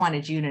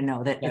wanted you to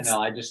know that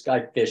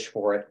I fish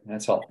for it.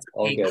 That's all.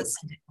 All hey, good.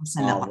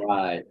 All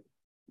right.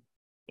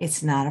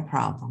 It's not a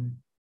problem.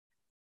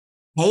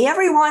 Hey,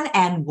 everyone,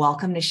 and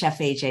welcome to Chef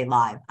AJ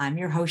Live. I'm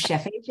your host,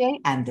 Chef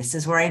AJ, and this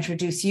is where I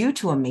introduce you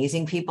to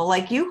amazing people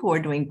like you who are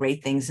doing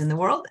great things in the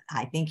world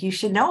I think you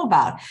should know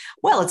about.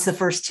 Well, it's the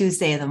first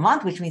Tuesday of the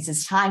month, which means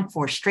it's time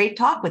for Straight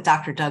Talk with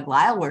Dr. Doug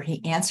Lisle, where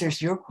he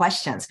answers your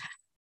questions.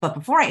 But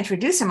before I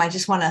introduce him, I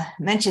just want to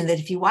mention that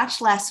if you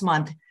watched last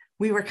month,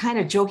 we were kind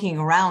of joking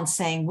around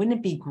saying, wouldn't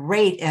it be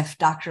great if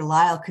Dr.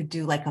 Lisle could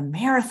do like a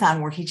marathon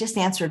where he just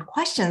answered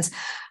questions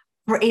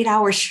for 8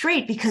 hours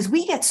straight, because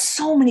we get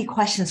so many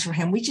questions from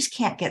him. We just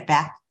can't get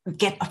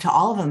to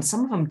all of them.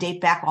 Some of them date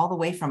back all the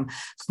way from,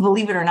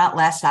 believe it or not,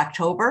 last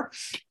October.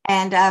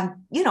 And, I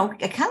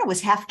kind of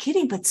was half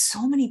kidding, but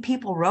so many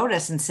people wrote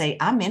us and say,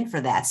 I'm in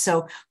for that.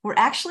 So we're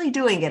actually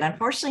doing it.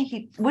 Unfortunately,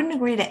 he wouldn't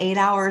agree to 8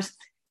 hours.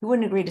 He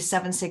wouldn't agree to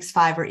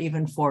 765 or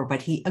even 4,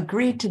 but he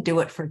agreed to do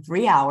it for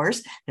 3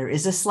 hours. There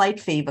is a slight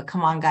fee, but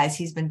come on, guys,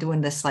 he's been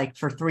doing this like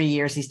for 3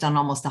 years. He's done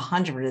almost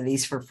 100 of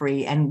these for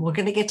free, and we're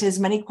going to get to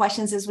as many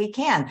questions as we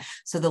can.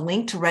 So the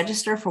link to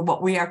register for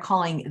what we are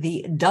calling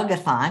the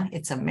Dougathon,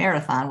 it's a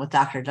marathon with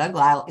Dr. Doug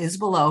Lisle, is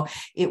below.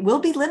 It will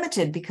be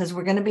limited because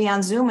we're going to be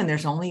on Zoom and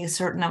there's only a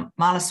certain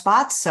amount of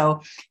spots.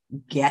 So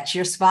get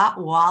your spot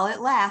while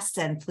it lasts,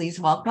 and please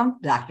welcome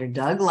Dr.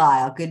 Doug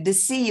Lisle. Good to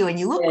see you, and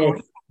you look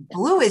great.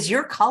 Blue is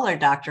your color,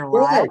 Dr.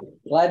 Lisle.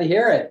 Glad to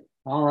hear it.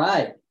 All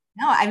right.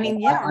 No, I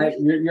mean, yeah.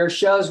 Your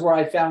shows where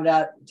I found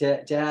out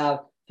to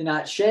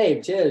not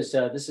shave too.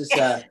 So this is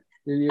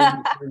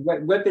you're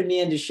whipping me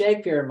into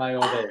shape here in my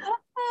old age.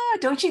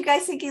 Don't you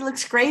guys think he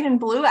looks great in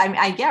blue?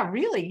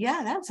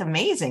 Yeah, that's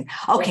amazing.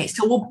 Okay,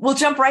 so we'll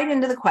jump right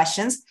into the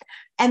questions.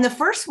 And the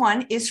first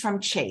one is from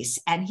Chase,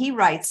 and he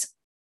writes,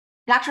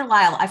 Dr.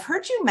 Lisle, I've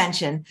heard you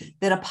mention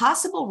that a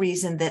possible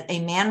reason that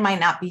a man might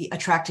not be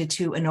attracted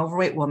to an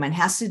overweight woman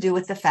has to do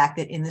with the fact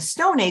that in the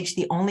Stone Age,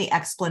 the only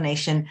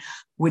explanation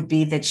would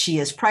be that she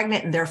is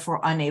pregnant and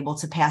therefore unable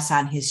to pass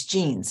on his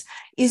genes.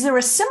 Is there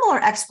a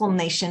similar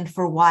explanation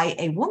for why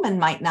a woman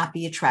might not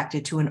be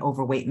attracted to an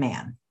overweight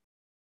man?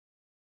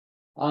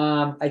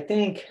 I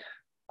think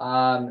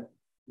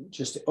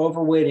just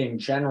overweight in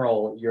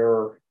general,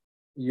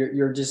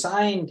 you're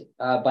designed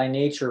by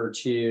nature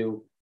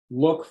to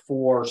look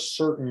for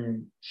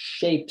certain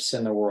shapes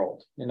in the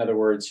world. In other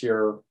words,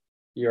 you're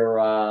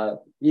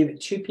even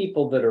two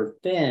people that are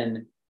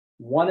thin,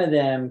 one of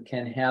them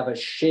can have a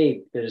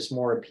shape that is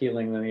more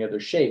appealing than the other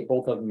shape.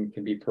 Both of them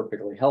can be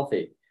perfectly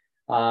healthy.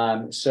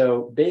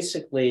 So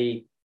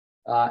basically,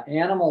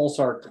 animals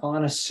are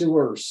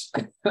connoisseurs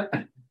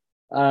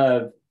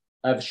of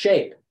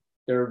shape.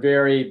 They're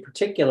very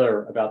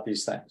particular about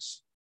these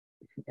things.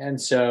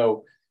 And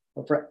so,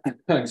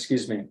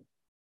 excuse me,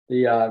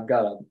 I've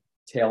got a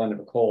tail end of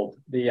a cold.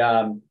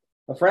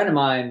 A friend of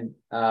mine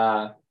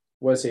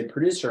was a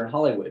producer in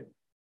Hollywood,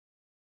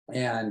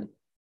 and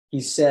he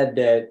said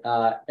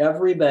that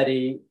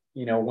everybody,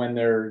 when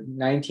they're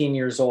 19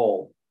 years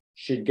old,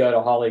 should go to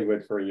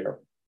Hollywood for a year,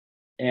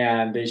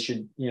 and they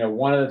should,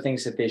 one of the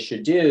things that they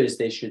should do is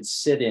they should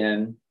sit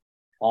in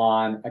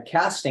on a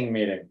casting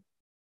meeting,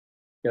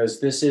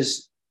 because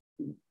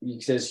he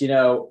says,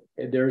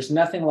 there's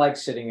nothing like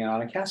sitting in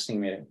on a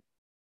casting meeting,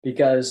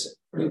 because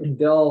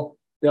they'll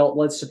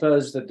let's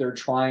suppose that they're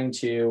trying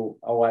to,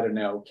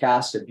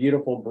 cast a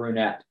beautiful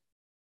brunette.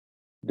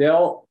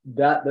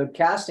 The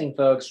casting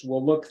folks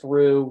will look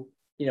through,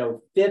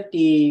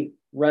 50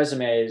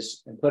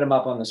 resumes and put them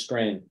up on the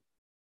screen.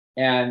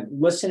 And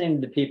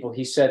listening to people,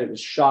 he said it was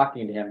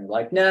shocking to him.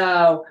 Like,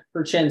 no,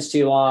 her chin's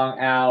too long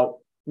out.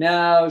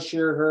 No,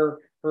 sure,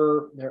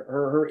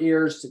 her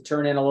ears to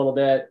turn in a little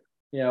bit.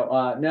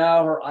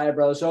 No, her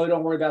eyebrows. Oh,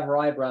 don't worry about her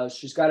eyebrows.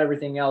 She's got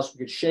everything else. We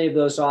could shave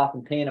those off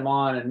and paint them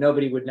on and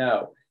nobody would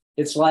know.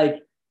 It's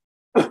like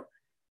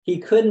he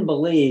couldn't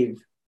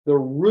believe the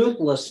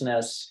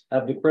ruthlessness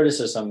of the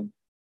criticism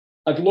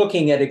of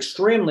looking at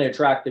extremely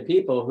attractive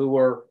people who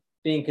were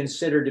being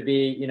considered to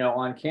be,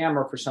 on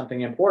camera for something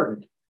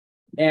important.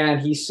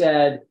 And he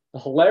said the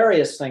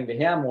hilarious thing to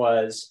him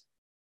was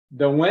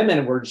the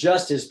women were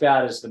just as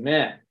bad as the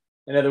men.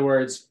 In other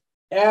words,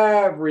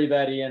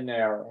 everybody in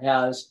there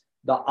has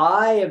the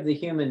eye of the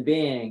human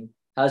being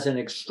has an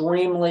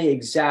extremely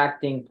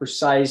exacting,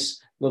 precise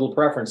little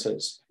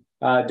preferences.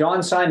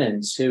 Don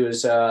Simons, who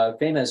is a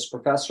famous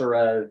professor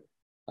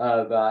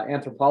of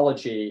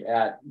anthropology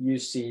at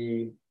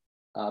UC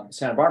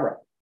Santa Barbara,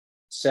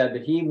 said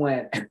that he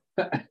went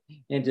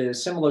into a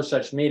similar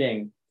such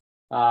meeting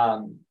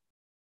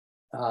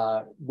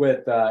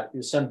with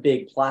some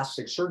big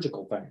plastic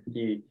surgical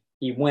thing.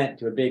 He went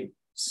to a big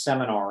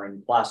seminar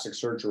in plastic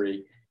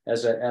surgery.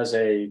 As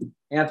a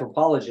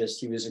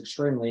anthropologist, he's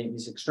extremely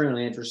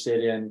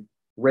interested in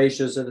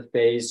ratios of the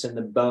face and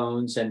the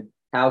bones and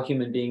how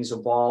human beings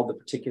evolve, the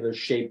particular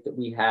shape that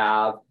we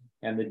have,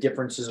 and the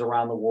differences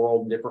around the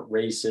world and different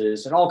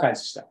races and all kinds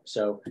of stuff.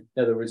 So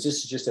in other words,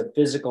 this is just a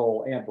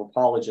physical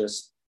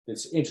anthropologist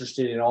that's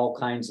interested in all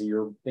kinds of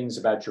your things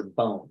about your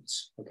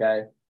bones.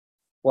 Okay.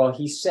 Well,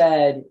 he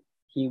said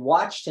he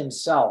watched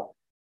himself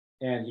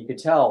and he could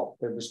tell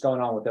what was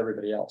going on with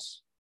everybody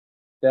else.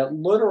 That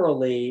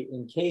literally,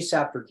 in case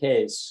after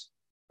case,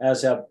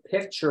 as a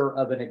picture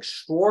of an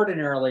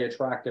extraordinarily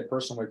attractive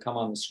person would come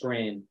on the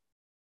screen,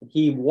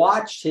 he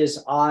watched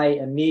his eye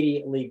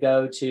immediately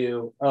go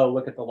to, oh,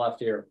 look at the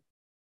left ear.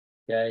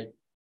 Okay.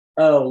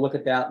 Oh, look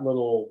at that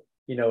little,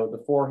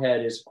 the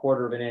forehead is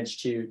 1/4 of an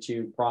inch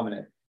too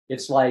prominent.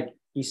 It's like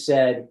he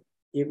said,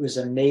 it was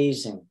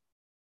amazing.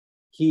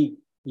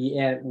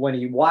 And when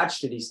he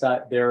watched it, he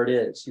thought, there it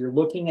is. You're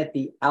looking at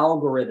the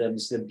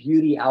algorithms, the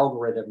beauty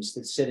algorithms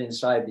that sit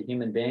inside the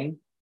human being.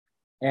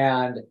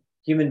 And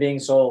human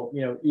beings will,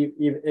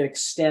 it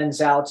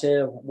extends out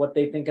to what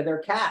they think of their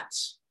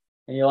cats.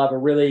 And you'll have a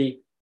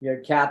really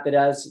cat that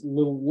has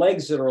little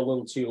legs that are a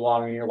little too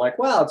long. And you're like,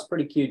 well, it's a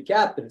pretty cute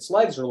cat, but its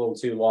legs are a little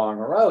too long.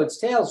 Or, oh, its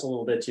tail's a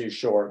little bit too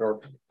short. Or,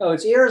 oh,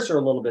 its ears are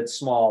a little bit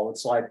small.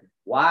 It's like,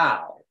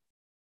 wow.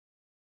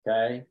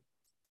 Okay.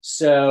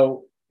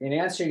 So in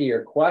answer to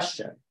your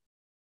question,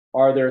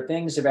 are there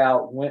things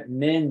about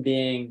men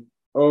being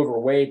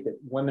overweight that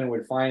women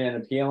would find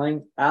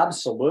unappealing?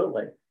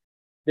 Absolutely.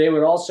 They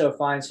would also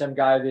find some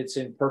guy that's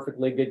in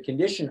perfectly good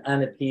condition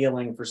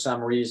unappealing for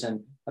some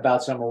reason,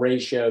 about some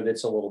ratio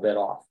that's a little bit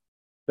off.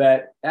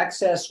 But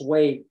excess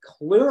weight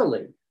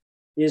clearly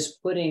is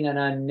putting an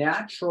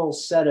unnatural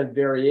set of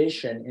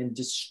variation and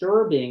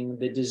disturbing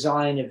the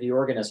design of the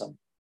organism.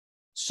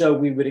 So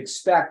we would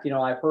expect,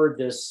 I've heard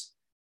this,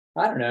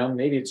 I don't know,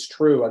 maybe it's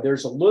true.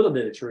 There's a little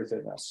bit of truth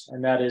in this,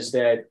 and that is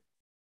that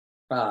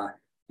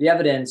the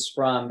evidence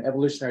from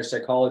evolutionary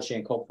psychology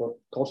and cultural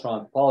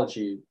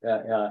anthropology,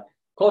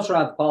 cultural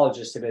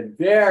anthropologists have been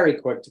very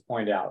quick to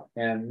point out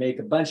and make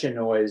a bunch of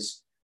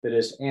noise that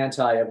is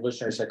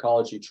anti-evolutionary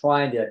psychology,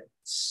 trying to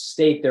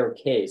state their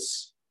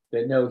case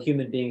that no,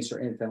 human beings are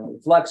infinitely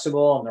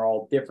flexible and they're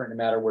all different no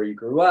matter where you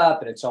grew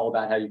up, and it's all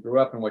about how you grew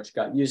up and what you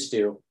got used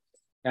to.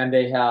 And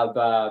they have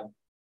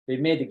they've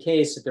made the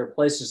case that there are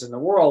places in the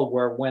world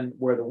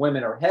where the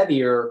women are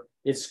heavier,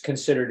 it's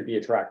considered to be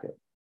attractive.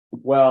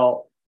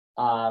 Well,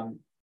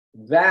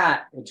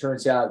 that, it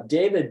turns out,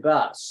 David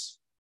Buss,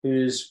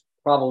 who's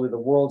probably the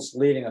world's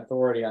leading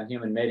authority on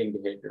human mating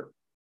behavior,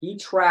 he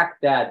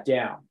tracked that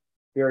down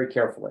very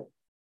carefully.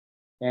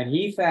 And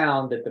he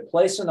found that the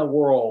place in the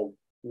world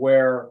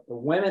where the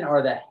women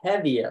are the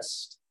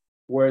heaviest,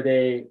 where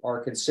they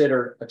are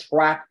considered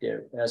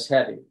attractive as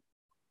heavy,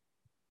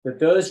 that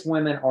those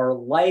women are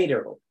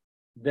lighter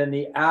than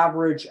the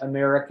average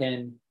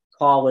American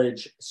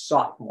college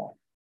sophomore.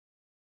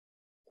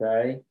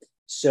 Okay.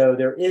 So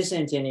there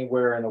isn't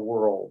anywhere in the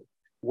world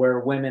where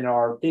women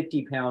are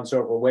 50 pounds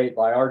overweight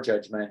by our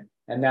judgment,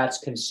 and that's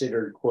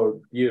considered,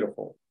 quote,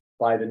 beautiful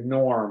by the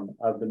norm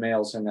of the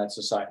males in that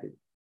society.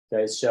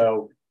 Okay,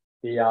 so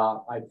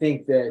I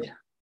think that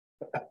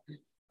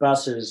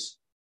Buss's,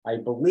 I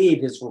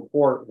believe his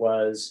report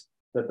was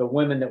that the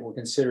women that were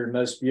considered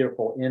most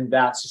beautiful in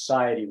that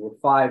society were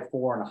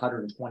 5'4" and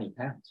 120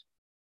 pounds.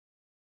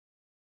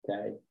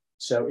 Okay,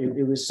 so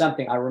it was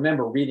something, I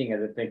remember reading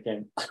it and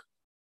thinking,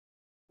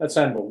 that's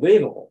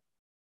unbelievable.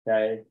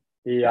 Okay.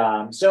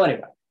 So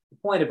anyway, the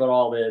point of it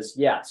all is,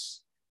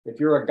 yes, if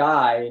you're a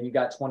guy and you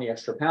got 20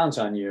 extra pounds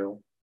on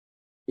you,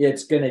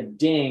 it's going to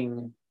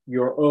ding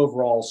your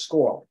overall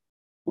score.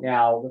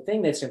 Now, the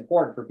thing that's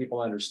important for people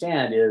to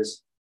understand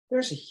is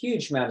there's a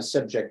huge amount of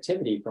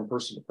subjectivity from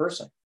person to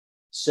person.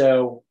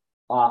 So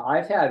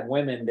I've had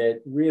women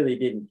that really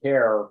didn't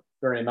care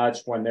very much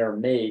when their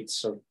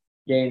mates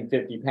gained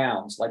 50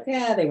 pounds. Like,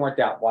 they weren't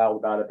that wild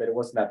about it, but it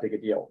wasn't that big a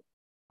deal.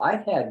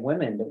 I've had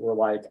women that were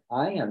like,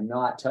 I am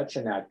not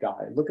touching that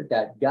guy. Look at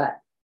that gut.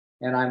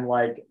 And I'm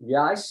like,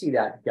 yeah, I see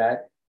that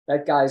gut.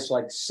 That guy's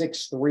like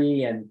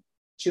 6'3" and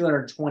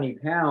 220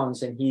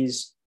 pounds, and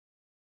he's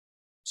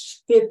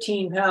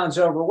 15 pounds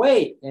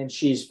overweight, and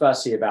she's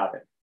fussy about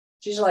it.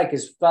 She's like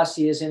as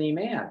fussy as any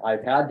man.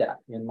 I've had that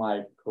in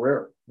my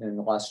career in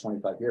the last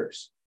 25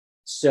 years.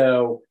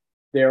 So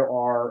there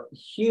are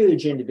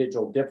huge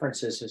individual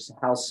differences as to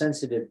how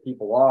sensitive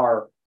people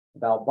are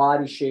about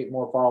body shape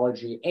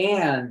morphology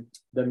and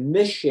the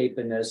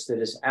misshapenness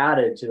that is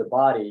added to the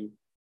body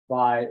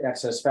by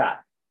excess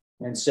fat.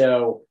 And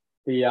so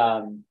it's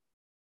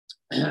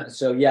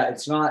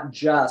not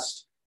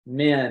just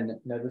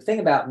men. Now, the thing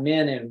about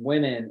men and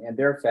women and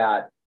their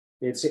fat,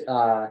 it's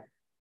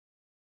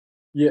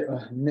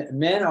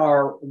men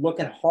are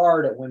looking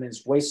hard at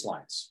women's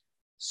waistlines.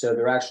 So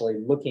they're actually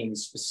looking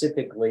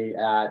specifically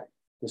at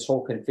this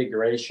whole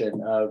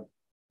configuration of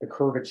the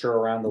curvature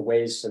around the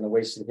waist and the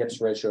waist to the hips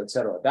ratio, et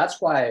cetera.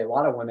 That's why a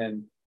lot of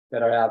women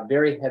that have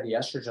very heavy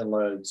estrogen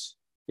loads,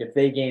 if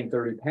they gain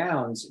 30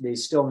 pounds, they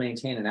still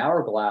maintain an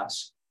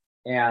hourglass.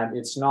 And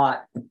it's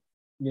not,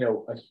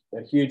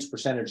 a huge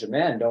percentage of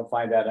men don't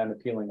find that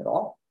unappealing at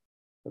all.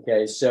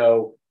 Okay,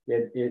 so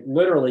it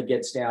literally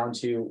gets down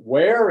to,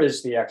 where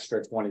is the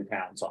extra 20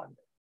 pounds on you?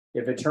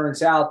 If it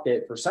turns out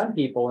that for some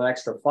people, an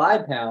extra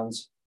 5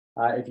 pounds,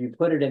 if you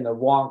put it in the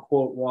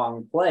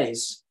wrong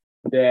place,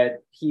 that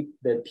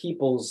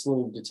people's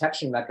little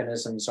detection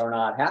mechanisms are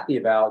not happy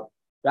about,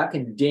 that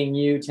can ding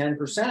you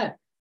 10%.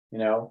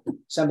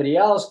 Somebody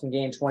else can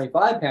gain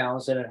 25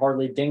 pounds and it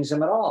hardly dings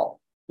them at all.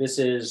 This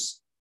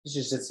is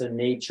it's the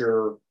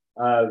nature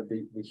of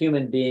the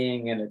human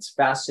being, and it's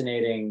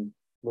fascinating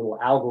little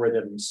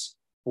algorithms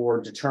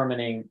for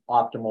determining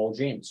optimal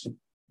genes.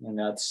 And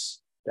that's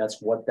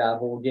what that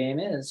whole game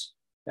is.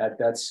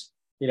 That's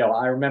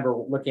I remember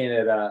looking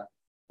at a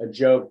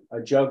joke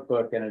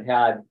book, and it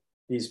had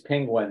these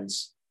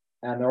penguins,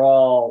 and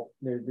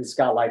it's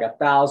got like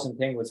 1,000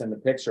 penguins in the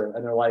picture,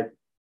 and they're like,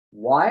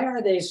 why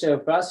are they so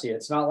fussy?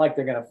 It's not like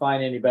they're going to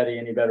find anybody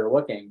any better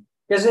looking,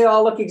 because they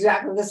all look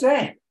exactly the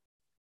same.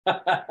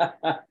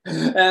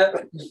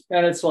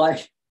 and it's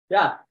like,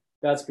 yeah,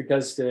 that's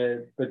because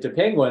the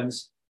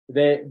penguins,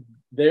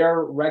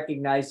 they're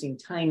recognizing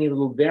tiny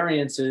little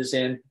variances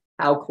in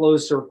how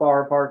close or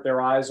far apart their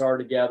eyes are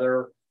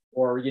together,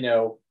 or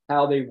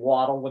how they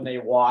waddle when they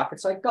walk.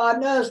 It's like, God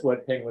knows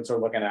what penguins are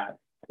looking at.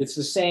 It's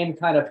the same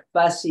kind of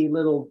fussy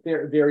little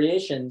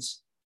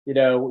variations,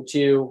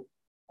 to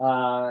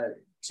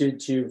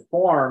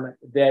form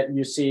that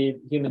you see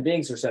human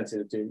beings are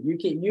sensitive to.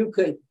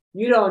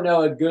 You don't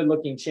know a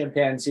good-looking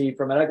chimpanzee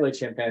from an ugly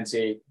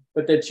chimpanzee,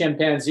 but the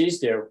chimpanzees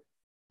do.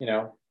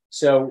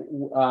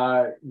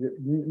 So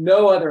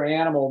no other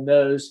animal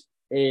knows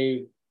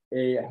a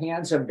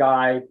handsome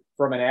guy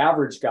from an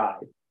average guy.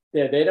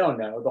 They don't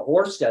know. The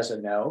horse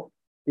doesn't know.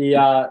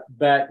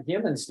 But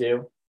humans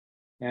do,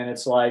 and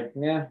it's like,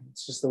 yeah,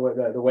 it's just the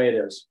way it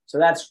is. So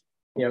that's,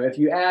 if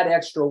you add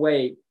extra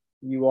weight,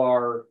 you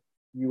are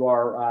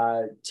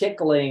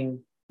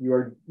tickling,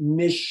 you're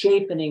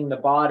misshapening the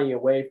body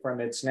away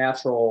from its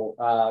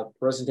natural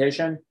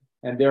presentation,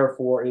 and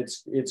therefore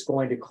it's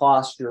going to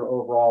cost your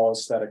overall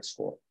aesthetic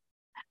score.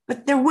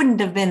 But there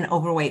wouldn't have been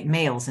overweight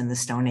males in the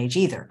Stone Age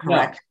either,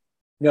 correct?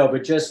 No,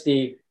 but just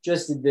the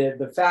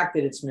fact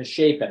that it's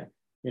misshapen,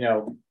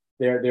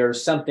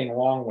 there's something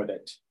wrong with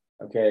it.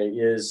 Okay,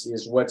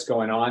 is what's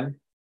going on,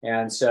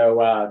 and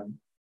so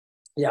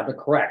yeah, but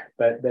correct.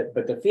 But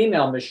the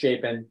female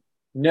misshapen.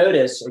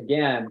 Notice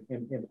again,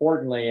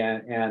 importantly,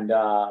 and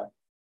the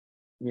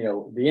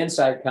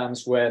insight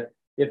comes with,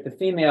 if the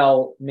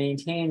female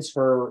maintains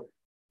her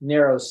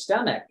narrow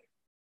stomach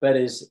but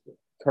is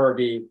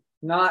curvy,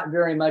 not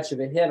very much of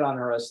a hit on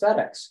her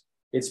aesthetics.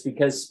 It's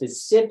because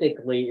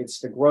specifically it's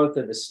the growth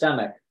of the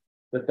stomach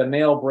that the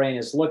male brain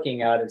is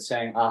looking at and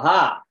saying,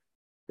 aha,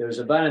 there's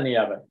a bun in the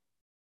oven.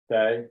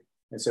 Okay.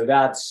 And so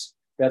that's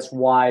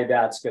why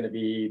that's going to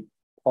be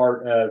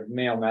part of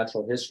male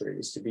natural history,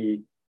 is to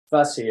be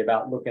fussy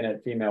about looking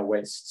at female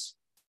waists.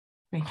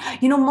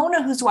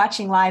 Mona, who's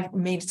watching live,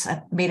 made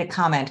a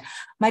comment.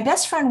 My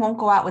best friend won't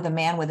go out with a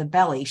man with a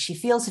belly. She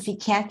feels if he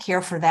can't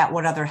care for that,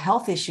 what other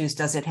health issues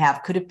does it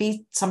have? Could it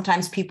be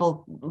sometimes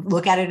people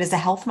look at it as a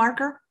health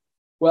marker?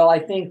 Well, I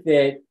think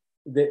that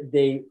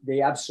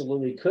they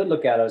absolutely could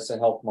look at it as a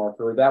health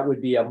marker. That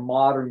would be a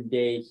modern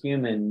day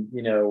human,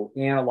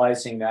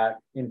 analyzing that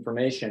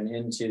information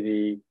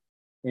into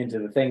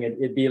the thing.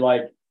 It'd be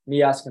like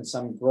me asking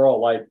some girl,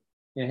 like,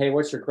 hey,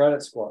 what's your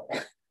credit score?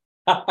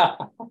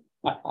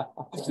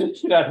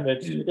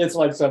 It's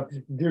like some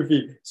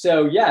goofy.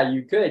 So yeah,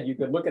 you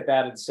could look at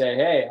that and say,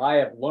 hey, I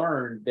have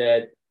learned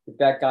that if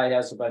that guy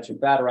has a bunch of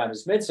fat around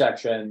his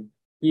midsection,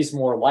 he's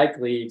more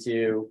likely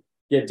to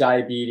get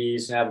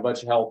diabetes and have a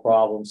bunch of health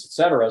problems, et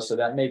cetera. So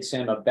that makes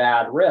him a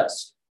bad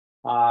risk.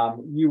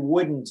 You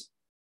wouldn't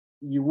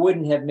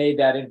have made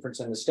that inference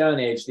in the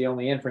Stone Age. The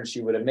only inference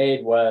you would have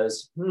made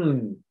was,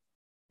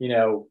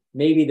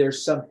 maybe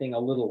there's something a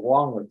little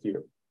wrong with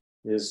you,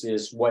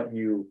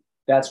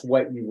 that's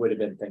what you would have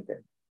been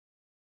thinking.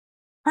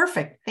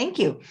 Perfect. Thank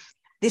you.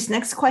 This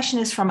next question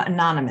is from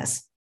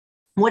Anonymous.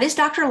 What is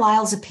Dr.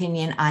 Lisle's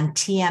opinion on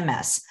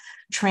TMS,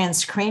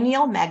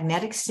 transcranial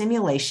magnetic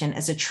stimulation,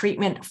 as a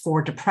treatment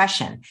for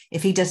depression?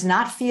 If he does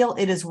not feel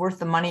it is worth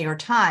the money or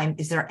time,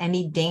 is there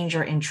any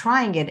danger in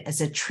trying it as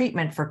a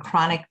treatment for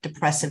chronic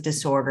depressive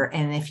disorder?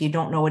 And if you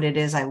don't know what it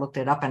is, I looked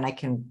it up and I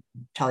can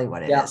tell you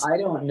what it is. Yeah, I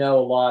don't know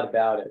a lot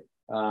about it.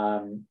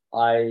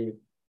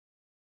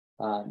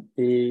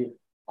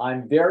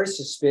 I'm very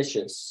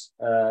suspicious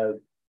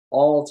of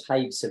all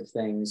types of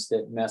things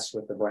that mess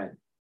with the brain.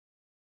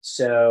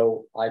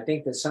 So I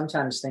think that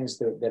sometimes things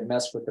that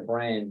mess with the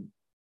brain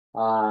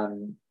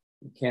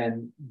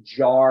can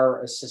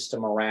jar a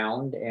system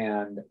around,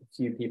 and a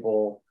few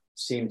people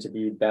seem to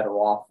be better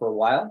off for a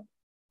while.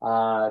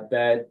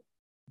 But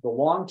the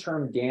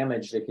long-term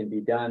damage that can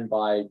be done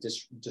by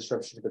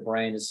disruption to the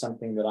brain is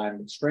something that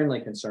I'm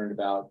extremely concerned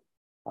about.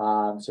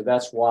 So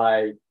that's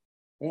why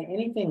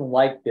anything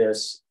like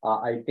this,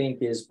 I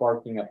think, is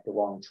barking up the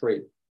wrong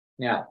tree.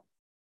 Now,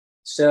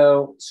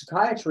 so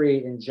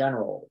psychiatry in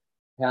general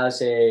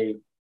has a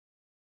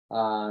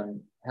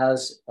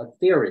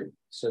theory.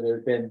 So there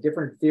have been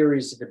different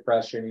theories of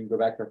depression. You can go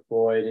back to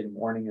Freud and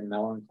mourning and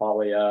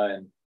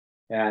melancholia,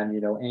 and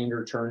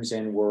anger turns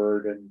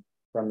inward, and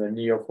from the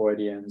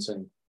Neo-Freudians,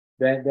 and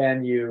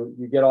then you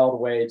get all the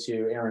way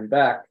to Aaron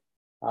Beck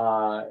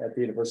at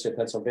the University of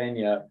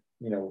Pennsylvania,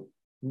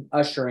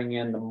 ushering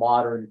in the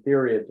modern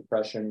theory of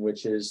depression,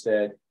 which is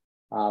that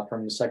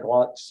from the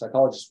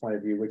psychologist's point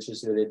of view, which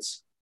is that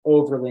it's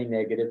overly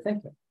negative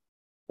thinking.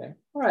 Okay,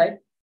 all right,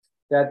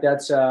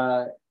 that's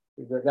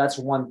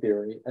one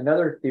theory.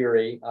 Another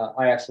theory,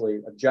 I actually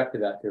object to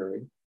that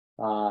theory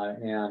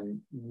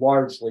and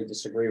largely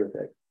disagree with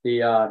it.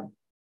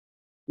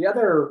 The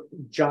other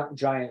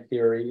giant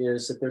theory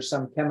is that there's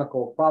some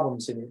chemical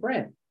problems in your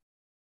brain.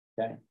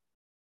 Okay,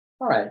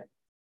 all right.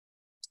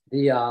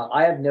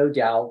 I have no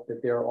doubt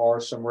that there are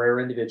some rare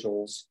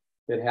individuals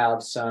that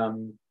have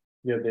some,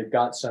 they've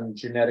got some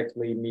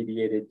genetically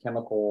mediated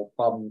chemical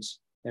problems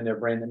in their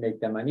brain that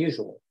make them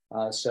unusual.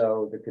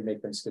 So that could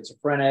make them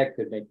schizophrenic,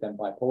 could make them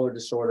bipolar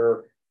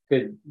disorder,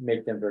 could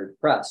make them very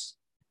depressed.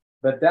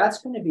 But that's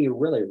going to be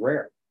really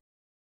rare.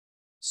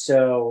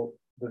 So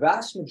the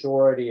vast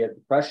majority of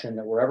depression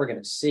that we're ever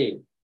going to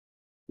see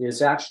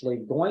is actually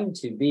going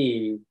to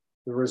be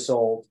the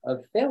result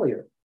of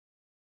failure.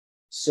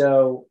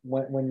 So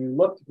when you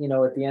look,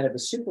 at the end of a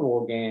Super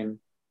Bowl game,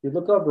 you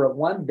look over at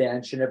one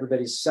bench and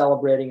everybody's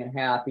celebrating and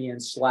happy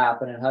and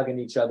slapping and hugging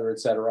each other, et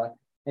cetera.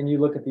 And you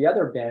look at the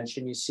other bench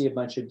and you see a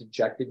bunch of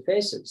dejected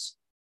faces.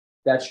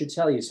 That should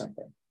tell you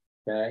something,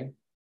 okay?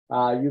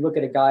 You look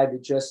at a guy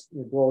that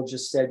the girl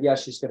just said, yeah,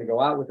 she's going to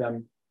go out with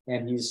him,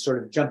 and he's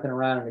sort of jumping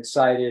around and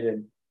excited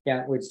and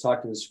can't wait to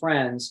talk to his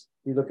friends.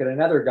 You look at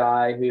another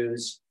guy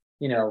who's,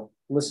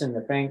 listening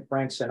to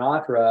Frank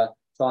Sinatra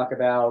talk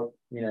about,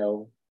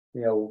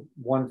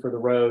 one for the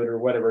road or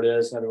whatever it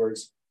is. In other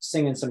words,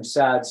 singing some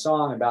sad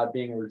song about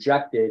being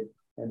rejected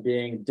and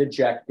being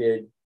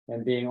dejected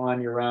and being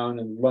on your own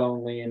and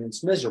lonely, and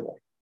it's miserable.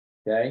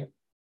 Okay.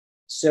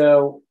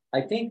 So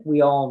I think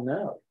we all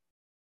know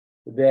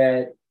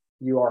that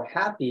you are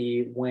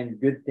happy when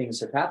good things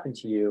have happened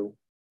to you.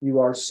 You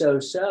are so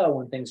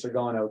when things are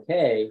going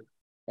okay,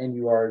 and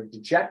you are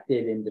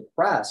dejected and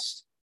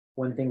depressed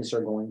when things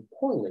are going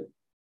poorly.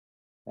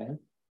 Okay.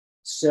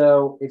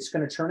 So it's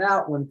going to turn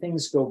out when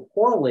things go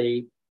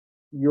poorly,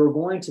 you're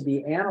going to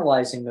be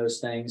analyzing those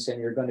things,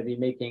 and you're going to be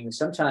making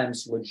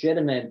sometimes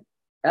legitimate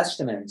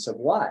estimates of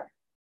why.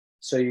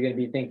 So you're going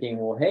to be thinking,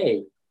 well,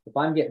 hey, if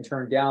I'm getting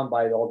turned down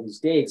by all these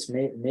dates,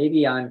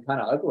 maybe I'm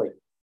kind of ugly.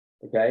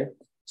 Okay.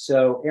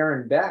 So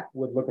Aaron Beck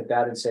would look at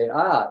that and say,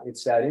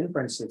 it's that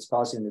inference that's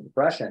causing the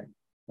depression.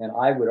 And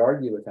I would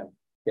argue with him.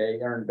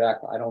 Okay. Aaron Beck,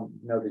 I don't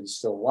know that he's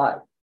still alive,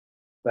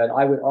 but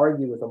I would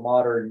argue with a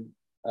modern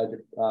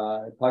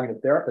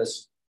cognitive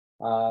therapist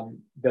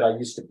that I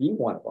used to be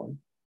one of them.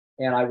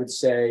 And I would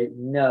say,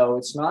 no,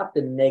 it's not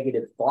the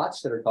negative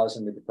thoughts that are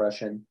causing the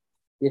depression.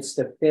 It's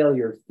the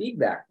failure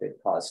feedback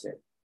that caused it.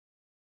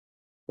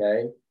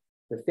 Okay.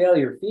 The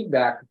failure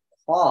feedback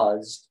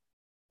caused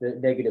the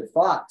negative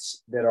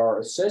thoughts that are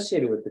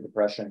associated with the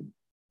depression.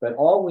 But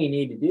all we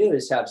need to do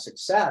is have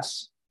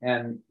success.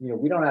 And,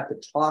 we don't have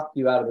to talk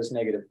you out of those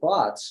negative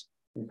thoughts.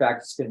 In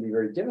fact, it's going to be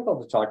very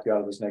difficult to talk you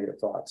out of those negative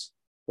thoughts.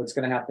 What's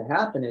going to have to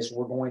happen is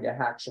we're going to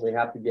actually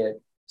have to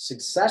get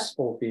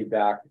successful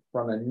feedback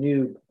from a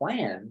new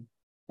plan.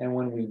 And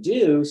when we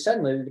do,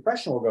 suddenly the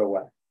depression will go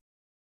away.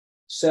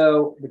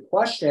 So the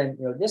question,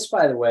 this,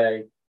 by the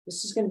way,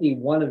 this is going to be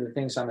one of the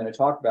things I'm going to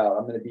talk about.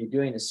 I'm going to be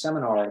doing a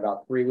seminar in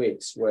about 3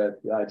 weeks with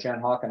Jen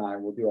Hawk and I.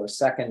 We'll do our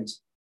second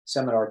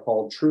seminar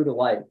called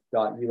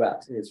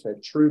truetolife.us. It's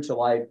at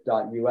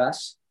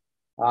truetolife.us.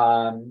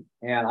 And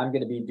I'm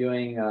going to be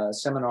doing a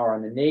seminar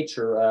on the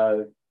nature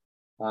of,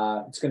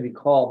 it's going to be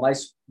called,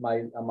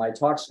 my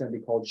talk's going to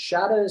be called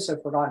Shadows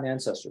of Forgotten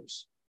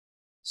Ancestors.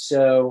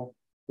 So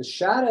the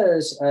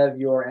shadows of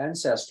your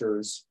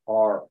ancestors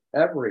are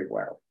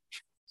everywhere.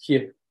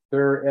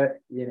 They're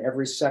in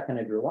every second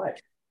of your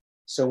life.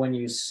 So when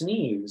you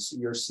sneeze,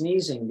 you're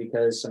sneezing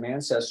because some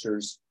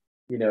ancestors,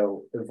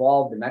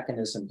 evolved the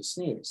mechanism to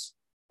sneeze.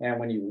 And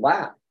when you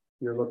laugh,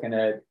 you're looking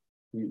at,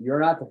 you're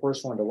not the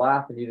first one to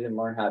laugh, and you didn't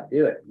learn how to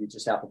do it. It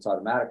just happens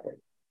automatically.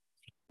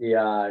 You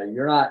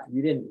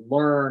didn't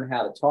learn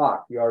how to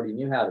talk. You already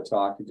knew how to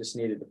talk. You just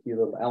needed a few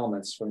little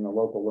elements from the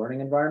local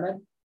learning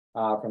environment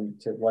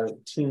to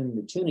tune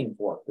the tuning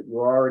fork. But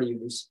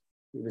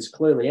it was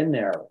clearly in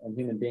there, and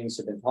human beings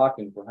have been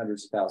talking for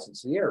hundreds of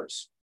thousands of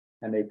years,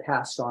 and they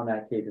passed on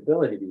that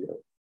capability to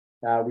you.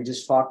 We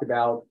just talked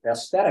about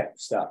aesthetic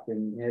stuff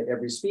in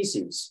every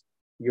species.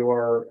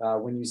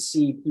 When you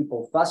see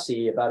people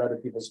fussy about other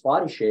people's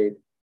body shape,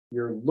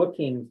 you're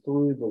looking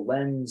through the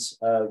lens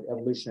of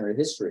evolutionary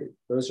history.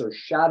 Those are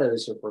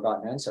shadows of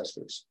forgotten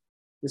ancestors.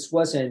 This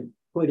wasn't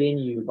put in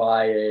you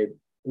by a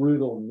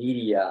brutal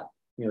media,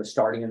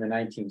 starting in the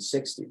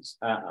 1960s.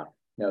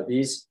 No,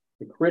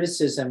 the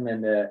criticism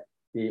and the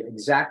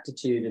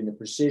exactitude and the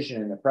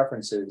precision and the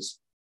preferences,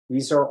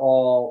 these are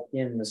all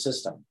in the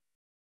system.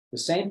 The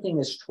same thing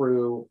is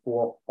true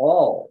for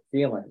all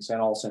feelings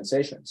and all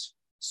sensations.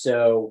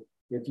 So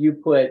if you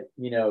put,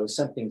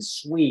 something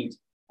sweet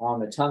on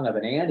the tongue of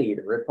an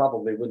anteater, it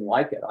probably wouldn't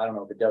like it. I don't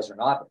know if it does or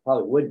not, but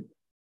probably wouldn't,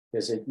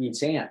 because it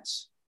eats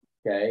ants.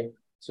 Okay.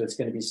 So it's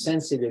going to be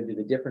sensitive to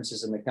the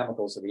differences in the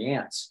chemicals of the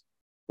ants.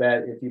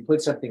 But if you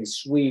put something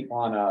sweet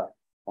on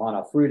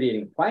a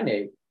fruit-eating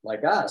primate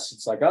like us,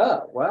 it's like,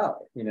 oh,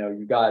 well,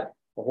 you got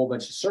a whole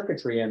bunch of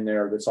circuitry in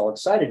there that's all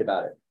excited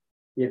about it.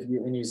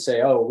 And you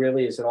say, oh,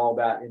 really? Is it all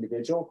about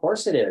individual? Of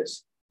course it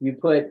is. You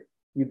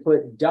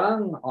put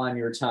dung on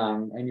your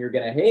tongue and you're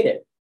going to hate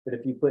it. But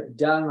if you put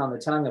dung on the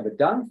tongue of a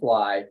dung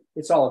fly,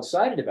 it's all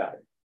excited about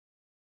it.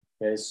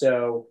 Okay,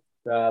 so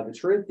the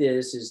truth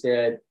is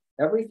that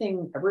every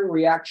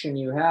reaction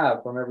you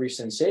have from every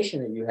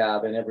sensation that you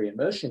have and every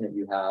emotion that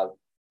you have,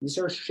 these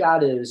are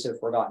shadows of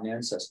forgotten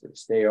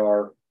ancestors.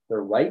 They're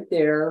right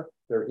there.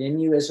 They're in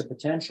you as a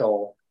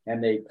potential,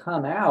 and they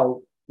come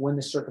out when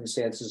the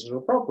circumstances are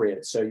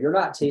appropriate. So you're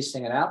not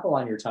tasting an apple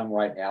on your tongue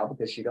right now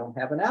because you don't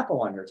have an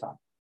apple on your tongue.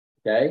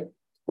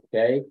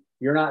 Okay.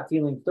 You're not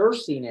feeling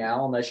thirsty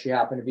now unless you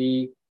happen to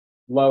be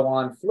low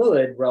on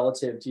fluid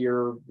relative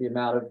to the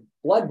amount of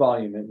blood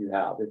volume that you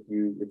have. If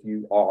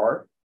you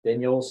are,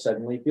 then you'll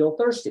suddenly feel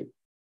thirsty.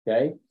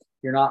 Okay.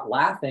 You're not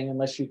laughing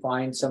unless you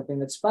find something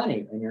that's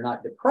funny, and you're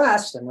not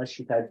depressed unless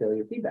you've had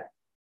failure feedback.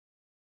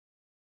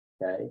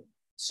 Okay.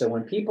 So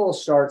when people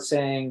start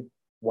saying,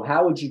 well,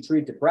 how would you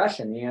treat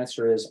depression? The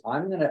answer is,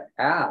 I'm going to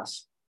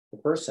ask the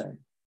person,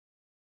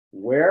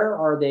 where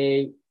are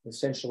they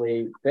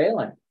essentially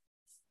failing?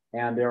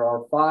 And there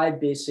are 5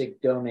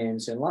 basic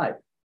domains in life.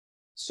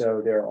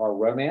 So there are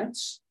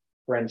romance,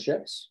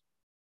 friendships,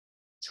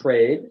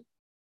 trade,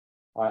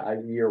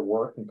 i.e. your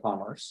work and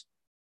commerce,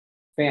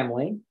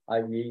 family,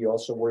 i.e. you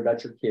also worry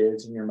about your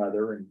kids and your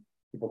mother and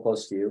people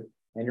close to you,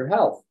 and your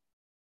health.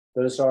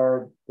 Those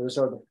are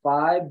the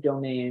 5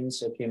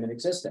 domains of human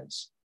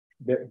existence.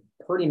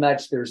 Pretty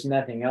much there's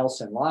nothing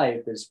else in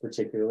life that's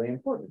particularly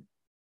important.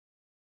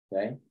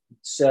 Okay.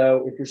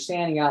 So if you're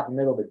standing out in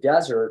the middle of the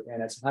desert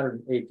and it's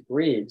 108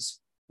 degrees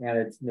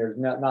and there's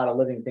not a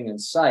living thing in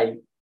sight,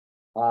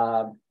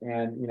 and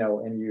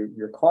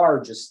your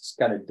car just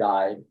kind of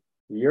died,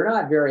 you're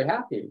not very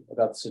happy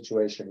about the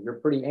situation. You're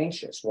pretty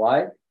anxious.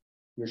 Why?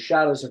 Your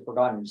shadows of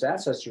forgotten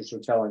ancestors are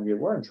telling you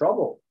we're in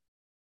trouble.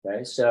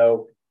 Okay.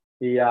 So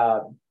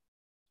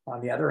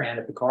on the other hand,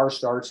 if the car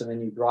starts and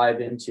then you drive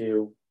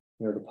into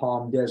the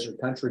Palm Desert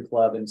Country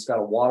Club and it's got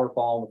a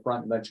waterfall in the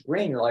front and a bunch of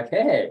green, you're like,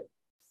 hey,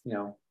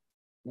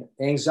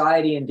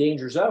 anxiety and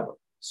danger's over.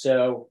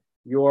 So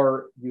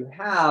you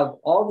have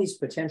all these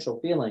potential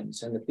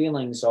feelings, and the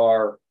feelings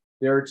are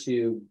there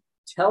to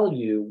tell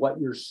you what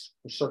your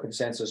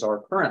circumstances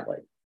are currently.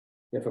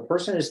 If a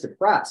person is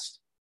depressed,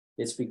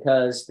 it's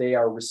because they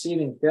are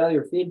receiving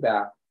failure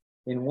feedback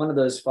in one of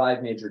those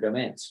 5 major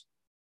domains.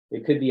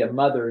 It could be a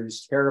mother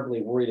who's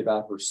terribly worried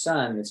about her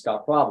son that's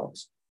got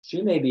problems.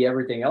 She may be,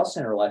 everything else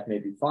in her life may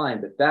be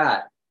fine, but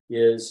that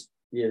is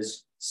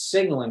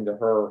signaling to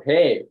her,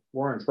 hey,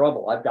 we're in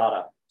trouble. I've got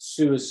a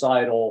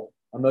suicidal,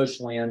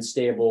 emotionally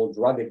unstable,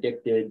 drug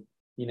addicted,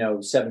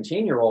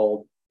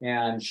 17-year-old.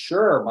 And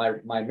sure,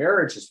 my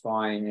marriage is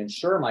fine. And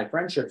sure, my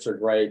friendships are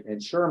great.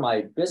 And sure,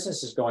 my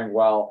business is going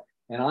well.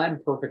 And I'm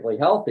perfectly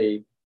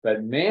healthy.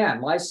 But man,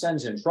 my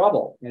son's in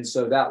trouble. And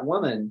so that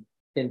woman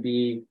can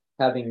be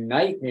having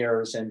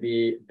nightmares and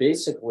be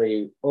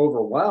basically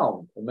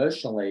overwhelmed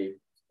emotionally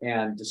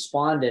and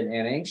despondent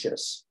and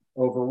anxious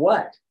over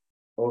what?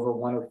 Over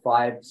one of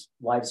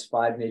life's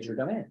 5 major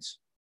domains.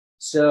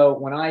 So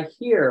when I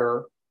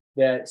hear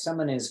that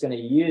someone is going to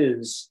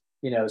use,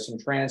 some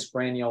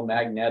transcranial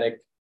magnetic,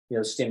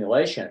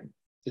 stimulation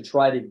to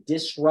try to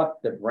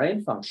disrupt the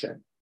brain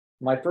function,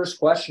 my first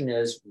question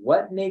is,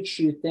 what makes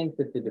you think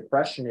that the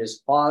depression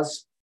is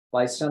caused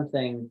by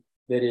something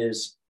that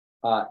is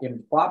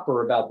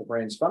improper about the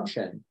brain's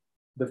function?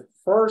 The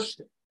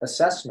first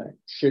assessment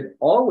should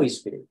always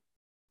be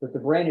that the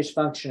brain is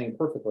functioning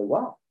perfectly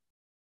well.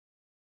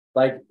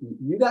 Like,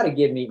 you got to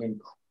give me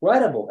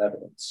incredible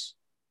evidence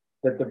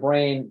that the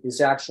brain is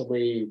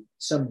actually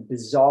some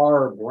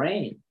bizarre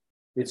brain.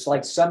 It's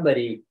like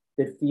somebody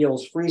that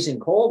feels freezing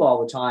cold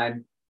all the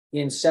time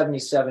in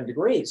 77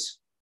 degrees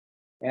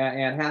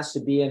and has to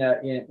be in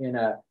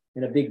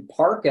a big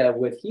parka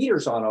with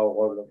heaters on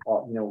all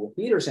over with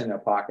heaters in their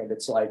pocket.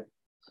 It's like,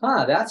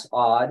 that's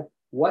odd.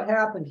 What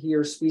happened to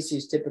your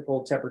species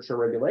typical temperature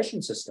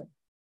regulation system?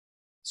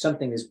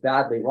 Something is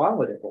badly wrong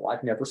with it. Well,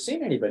 I've never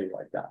seen anybody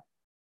like that.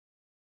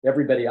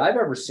 Everybody I've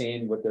ever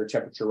seen with their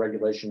temperature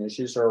regulation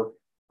issues are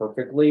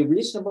perfectly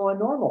reasonable and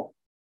normal.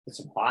 It's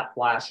some hot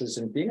flashes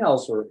in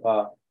females or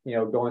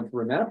going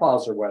through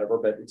menopause or whatever,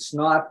 but it's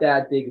not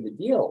that big of a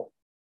deal.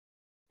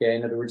 Okay,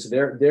 in other words,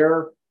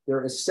 their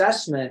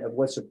assessment of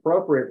what's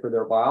appropriate for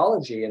their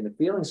biology and the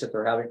feelings that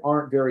they're having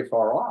aren't very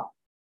far off.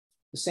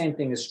 The same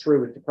thing is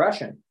true with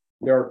depression.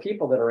 There are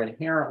people that are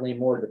inherently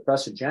more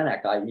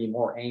depressogenic, i.e.,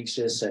 more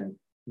anxious and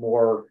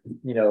more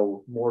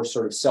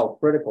sort of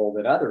self-critical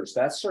than others.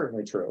 That's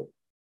certainly true.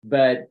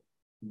 But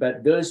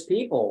those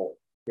people,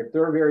 if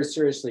they're very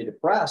seriously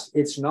depressed,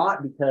 it's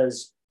not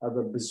because of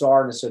the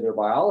bizarreness of their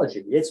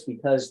biology. It's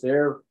because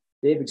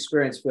they've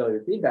experienced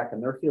failure feedback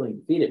and they're feeling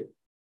defeated.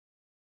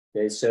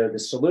 Okay, so the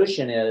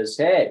solution is,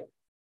 hey,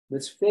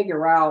 let's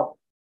figure out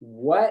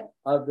what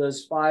of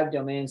those 5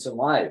 domains in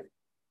life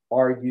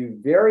are you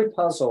very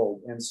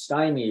puzzled and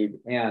stymied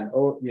and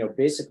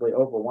basically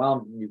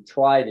overwhelmed, and you've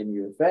tried and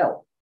you have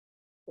failed.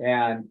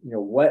 And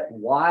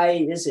why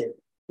is it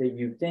that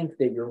you think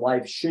that your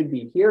life should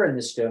be here in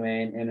this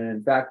domain, and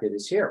in fact, it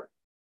is here.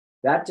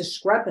 That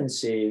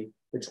discrepancy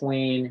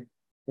between,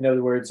 in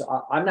other words,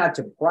 I'm not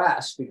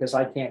depressed because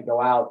I can't go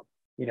out,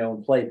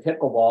 and play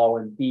pickleball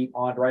and beat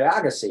Andre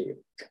Agassi.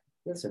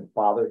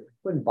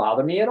 Wouldn't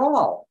bother me at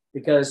all,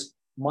 because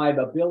my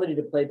ability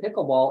to play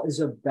pickleball is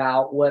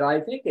about what I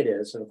think it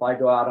is. And if I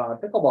go out on a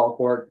pickleball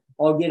court,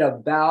 I'll get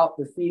about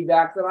the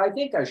feedback that I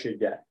think I should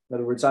get. In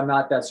other words, I'm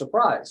not that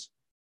surprised.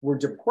 We're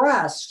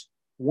depressed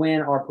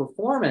when our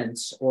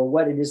performance or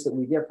what it is that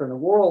we get from the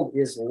world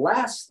is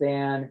less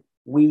than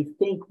we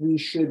think we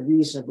should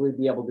reasonably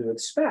be able to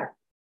expect.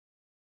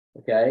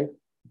 Okay,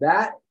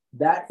 that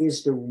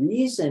is the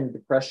reason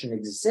depression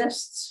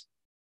exists.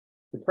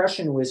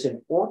 Depression was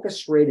an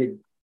orchestrated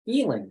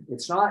feeling.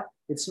 It's not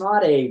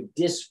a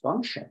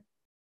dysfunction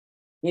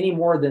any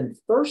more than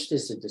thirst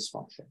is a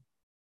dysfunction.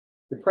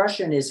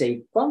 Depression is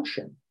a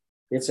function.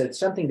 It's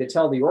something to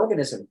tell the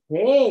organism,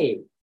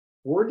 hey,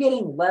 we're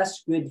getting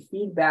less good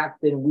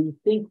feedback than we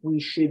think we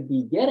should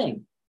be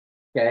getting.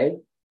 Okay,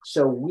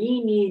 so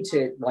we need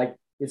to,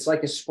 it's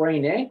like a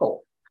sprained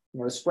ankle.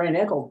 A sprained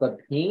ankle, the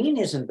pain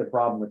isn't the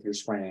problem with your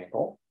sprained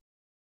ankle.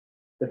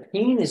 The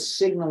pain is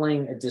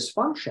signaling a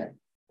dysfunction.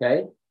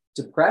 Okay,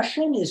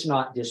 depression is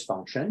not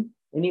dysfunction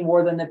any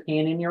more than the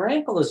pain in your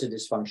ankle is a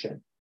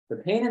dysfunction. The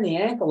pain in the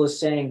ankle is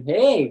saying,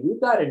 hey,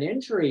 we've got an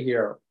injury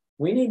here.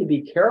 We need to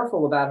be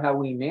careful about how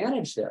we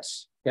manage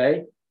this.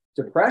 Okay,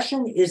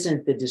 depression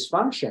isn't the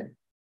dysfunction.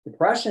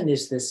 Depression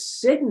is the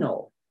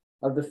signal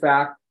of the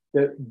fact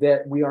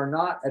that we are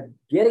not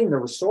getting the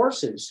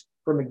resources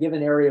from a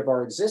given area of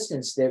our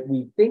existence that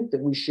we think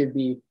that we should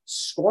be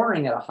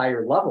scoring at a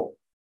higher level.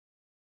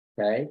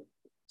 Okay,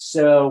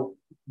 so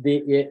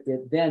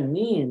it then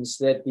means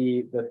that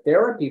the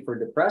therapy for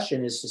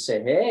depression is to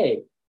say,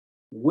 hey,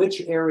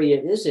 which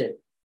area is it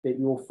that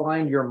you will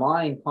find your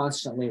mind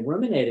constantly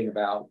ruminating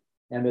about,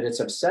 and that it's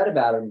upset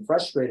about it and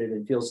frustrated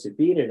and feels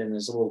defeated and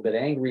is a little bit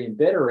angry and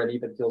bitter and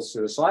even feels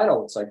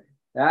suicidal? It's like,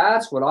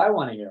 that's what I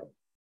want to hear.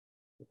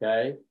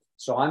 Okay,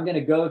 so I'm going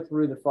to go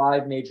through the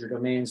 5 major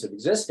domains of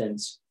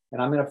existence,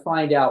 and I'm going to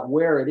find out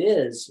where it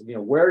is,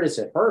 where does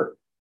it hurt?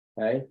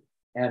 Okay,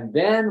 and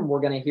then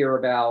we're going to hear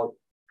about,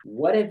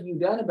 what have you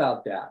done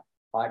about that?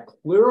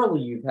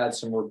 Clearly, you've had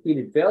some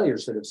repeated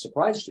failures that have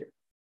surprised you.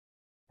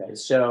 Okay,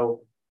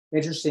 so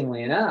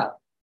interestingly enough,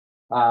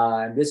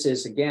 this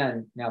is,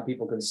 again, now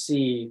people can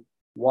see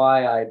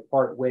why I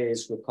part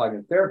ways with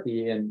cognitive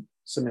therapy in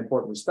some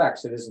important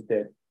respects. It isn't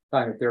that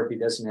cognitive therapy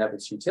doesn't have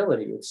its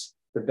utility. It's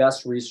the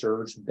best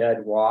research,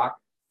 bedrock,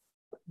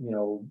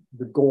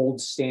 the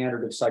gold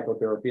standard of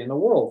psychotherapy in the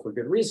world for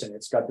good reason.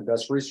 It's got the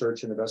best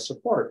research and the best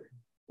support.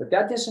 But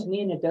that doesn't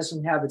mean it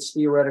doesn't have its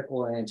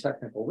theoretical and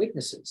technical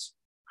weaknesses.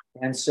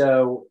 And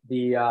so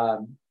the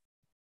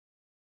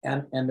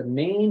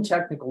main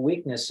technical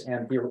weakness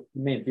and the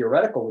main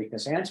theoretical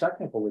weakness and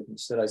technical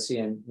weakness that I see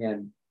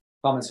in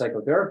common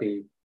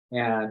psychotherapy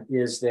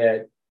is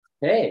that,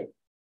 hey,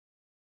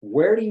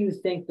 where do you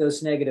think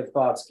those negative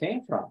thoughts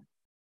came from?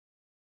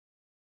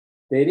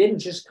 They didn't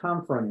just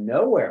come from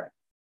nowhere.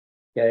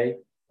 Okay,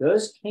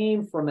 those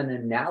came from an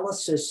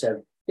analysis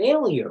of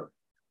failure.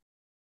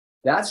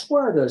 That's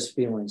where those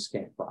feelings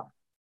came from.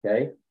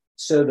 Okay,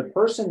 so the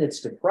person that's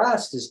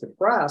depressed is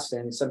depressed,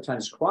 and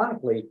sometimes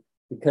chronically,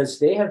 because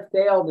they have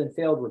failed and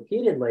failed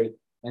repeatedly,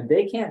 and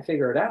they can't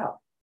figure it out.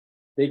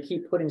 They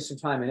keep putting some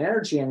time and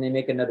energy, and they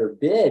make another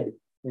bid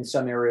in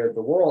some area of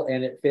the world,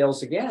 and it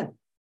fails again.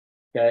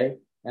 Okay,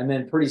 and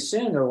then pretty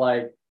soon they're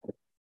like,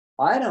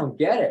 I don't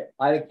get it.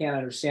 I can't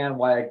understand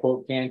why I,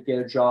 quote, can't get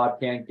a job,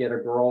 can't get a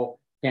girl,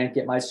 can't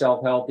get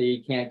myself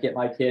healthy, can't get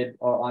my kid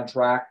on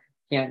track,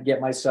 can't get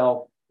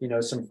myself,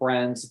 some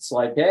friends. It's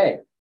like, hey,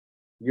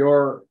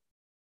 your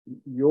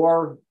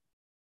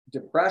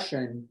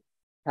depression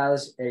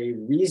has a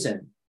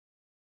reason,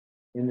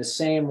 in the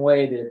same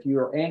way that if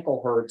your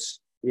ankle hurts,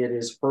 it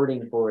is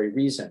hurting for a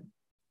reason.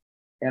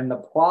 And the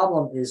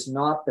problem is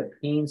not the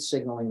pain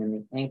signaling in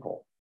the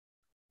ankle.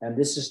 And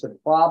this is the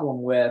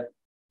problem with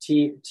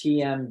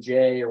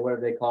TMJ, or whatever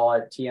they call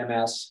it,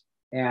 TMS,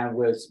 and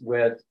with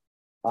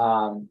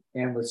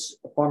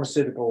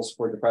pharmaceuticals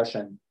for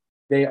depression.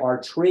 They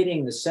are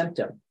treating the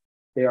symptom.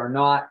 They are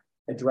not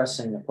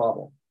addressing the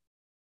problem.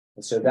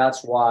 And so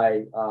that's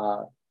why,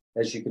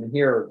 as you can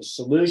hear, the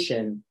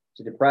solution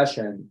to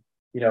depression,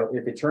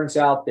 if it turns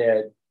out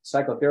that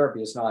psychotherapy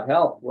has not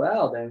helped,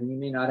 well, then you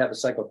may not have a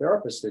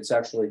psychotherapist that's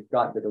actually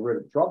gotten to the root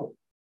of the trouble,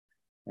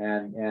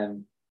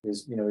 and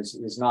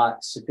is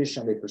not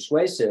sufficiently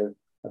persuasive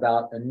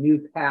about a new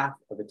path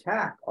of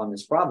attack on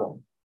this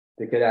problem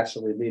that could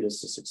actually lead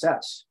us to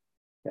success.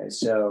 Okay,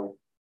 so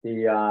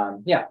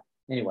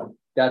anyway,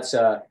 that's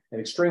an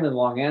extremely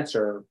long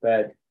answer,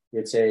 but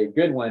it's a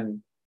good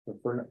one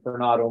for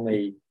not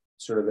only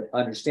sort of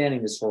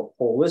understanding this whole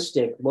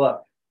holistic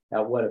look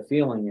at what a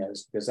feeling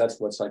is, because that's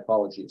what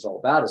psychology is all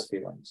about, is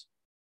feelings,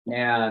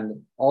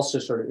 and also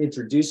sort of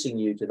introducing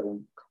you to the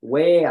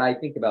way I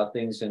think about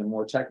things in a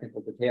more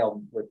technical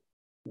detail, with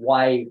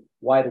why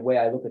the way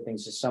I look at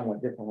things is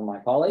somewhat different from my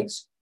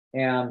colleagues,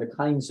 and the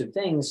kinds of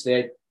things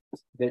that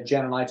that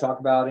Jen and I talk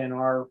about in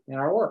our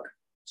work,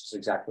 which is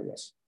exactly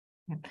this.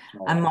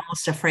 I'm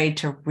almost afraid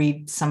to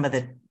read some of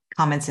the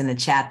comments in the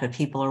chat, but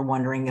people are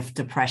wondering if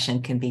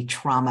depression can be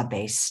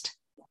trauma-based.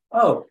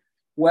 Oh,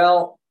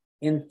 well,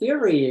 in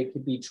theory, it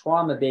could be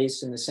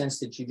trauma-based in the sense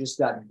that you just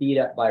got beat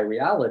up by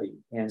reality.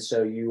 And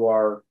so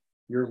you're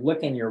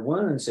licking your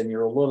wounds and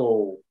you're a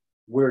little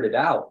weirded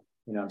out,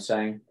 you know what I'm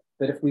saying?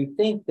 But if we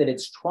think that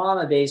it's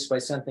trauma-based by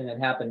something that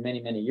happened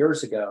many, many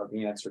years ago,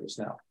 the answer is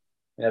no.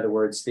 In other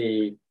words,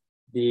 the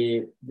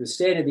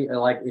state of the,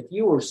 like, if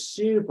you were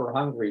super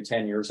hungry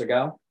 10 years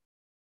ago,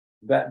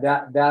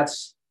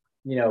 that's,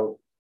 you know,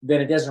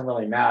 then it doesn't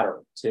really matter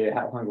to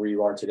how hungry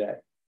you are today.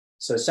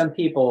 So some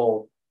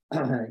people,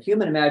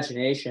 human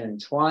imagination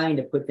trying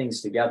to put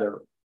things together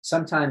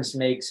sometimes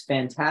makes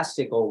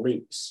fantastical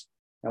leaps.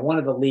 And one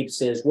of the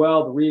leaps is,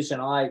 well, the reason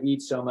I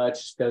eat so much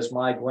is because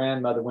my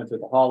grandmother went through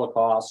the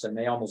Holocaust and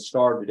they almost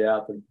starved to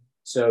death. And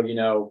so, you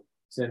know,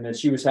 and then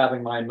she was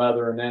having my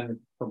mother, and then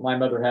my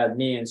mother had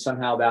me, and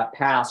somehow that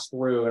passed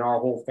through, and our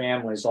whole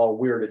family is all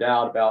weirded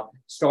out about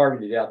starving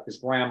to death because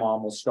grandma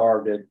almost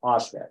starved at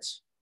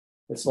Auschwitz.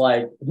 It's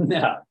like,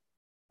 no,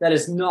 that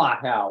is not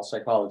how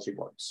psychology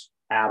works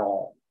at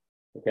all.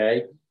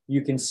 Okay.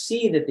 You can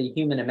see that the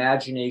human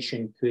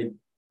imagination could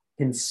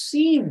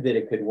conceive that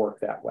it could work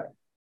that way.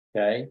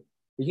 Okay.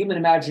 The human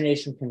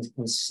imagination can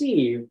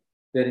conceive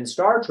that in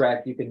Star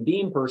Trek, you can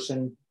beam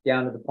person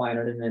down to the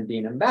planet and then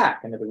beam them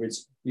back. In other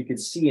words, you could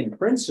see in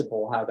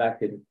principle how that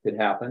could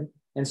happen.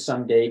 And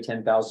someday,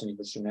 10,000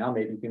 years from now,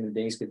 maybe human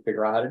beings could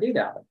figure out how to do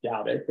that. I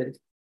doubt it, but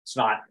it's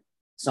not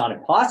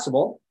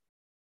impossible.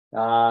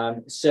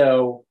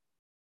 So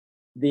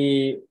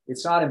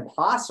it's not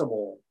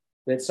impossible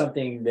that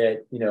something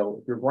that, you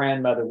know, your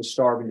grandmother was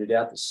starving to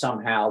death,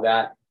 somehow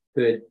that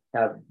could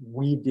have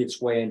weaved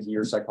its way into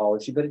your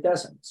psychology, but it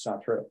doesn't. It's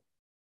not true.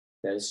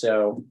 Okay,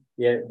 so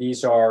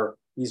these are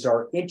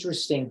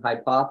interesting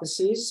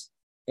hypotheses,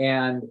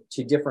 and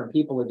to different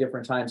people at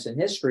different times in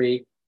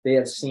history, they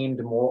have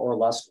seemed more or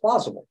less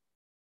plausible.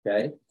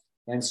 Okay,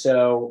 and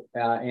so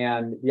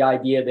and the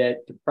idea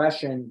that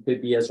depression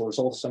could be as a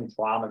result of some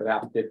trauma that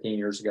happened 15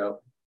 years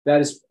ago, that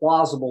is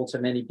plausible to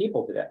many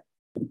people today.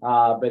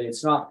 But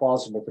it's not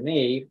plausible to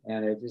me,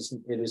 and it is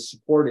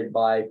supported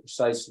by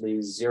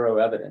precisely zero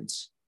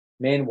evidence.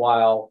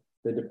 Meanwhile,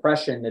 the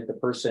depression that the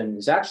person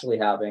is actually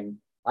having,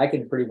 I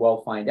can pretty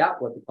well find out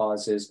what the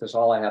cause is, because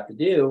all I have to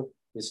do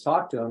is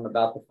talk to them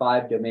about the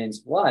 5 domains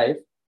of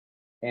life,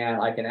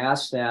 and I can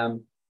ask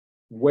them,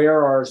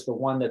 where is the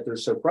one that they're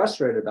so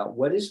frustrated about?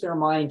 What is their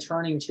mind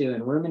turning to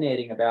and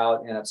ruminating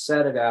about and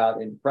upset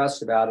about and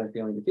depressed about and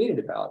feeling defeated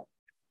about?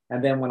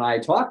 And then when I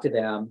talk to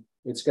them,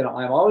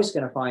 I'm always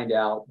going to find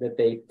out that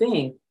they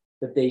think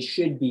that they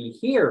should be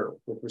here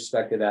with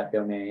respect to that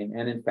domain.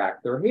 And in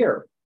fact, they're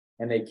here.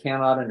 And they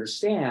cannot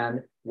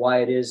understand why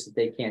it is that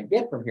they can't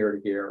get from here to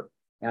here.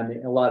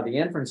 And a lot of the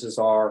inferences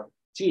are,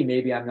 gee,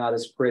 maybe I'm not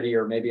as pretty,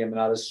 or maybe I'm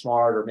not as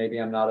smart, or maybe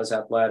I'm not as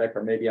athletic,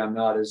 or maybe I'm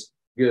not as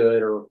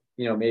good, or,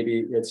 you know,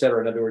 maybe, et cetera.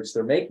 In other words,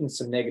 they're making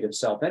some negative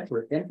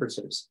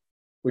self-inferences,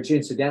 which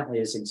incidentally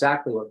is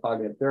exactly what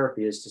cognitive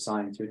therapy is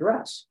designed to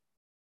address.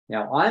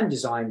 Now, I'm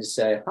designed to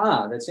say,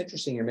 that's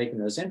interesting, you're making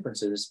those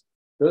inferences.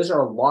 Those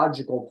are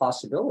logical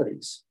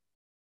possibilities.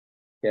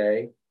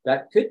 Okay,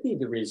 that could be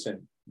the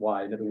reason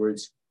why. In other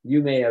words,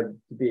 you may have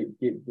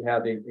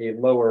having a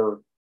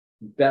lower,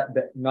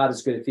 not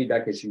as good a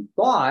feedback as you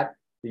thought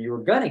that you were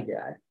going to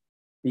get,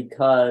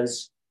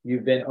 because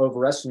you've been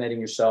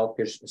overestimating yourself,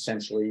 because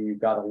essentially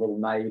you've got a little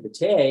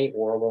naivete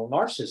or a little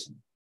narcissism.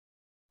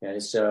 Okay,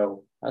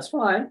 so that's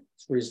fine.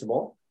 It's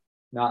reasonable.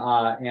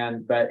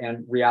 And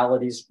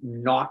reality's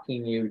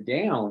knocking you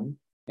down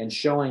and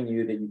showing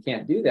you that you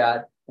can't do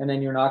that, and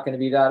then you're not going to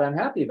be that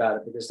unhappy about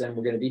it, because then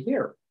we're going to be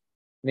here.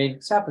 I mean,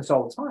 this happens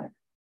all the time.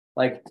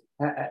 Like,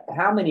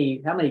 how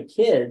many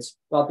kids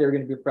thought they were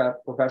going to be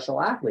professional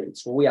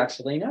athletes? Well, we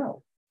actually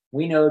know.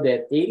 We know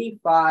that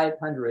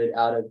 8,500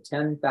 out of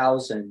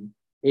 10,000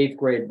 eighth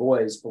grade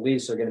boys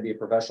believes they're going to be a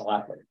professional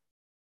athlete.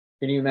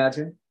 Can you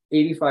imagine?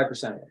 85%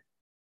 of them.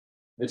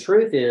 The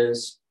truth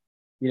is,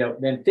 you know,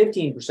 then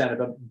 15% of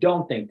them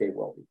don't think they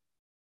will be.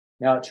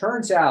 Now, it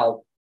turns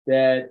out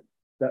that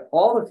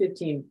all the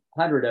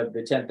 1,500 of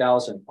the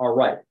 10,000 are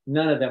right.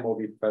 None of them will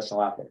be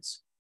professional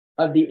athletes.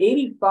 Of the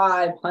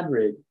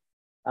 8,500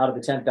 out of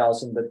the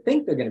 10,000 that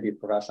think they're going to be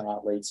professional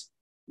athletes,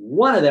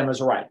 one of them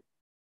is right.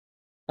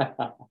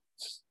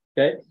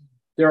 Okay.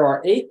 There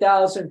are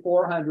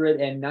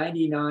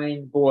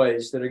 8,499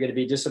 boys that are going to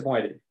be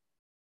disappointed.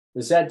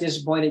 Is that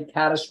disappointed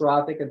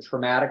catastrophic and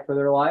traumatic for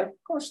their life?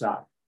 Of course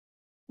not.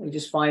 We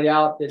just find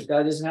out that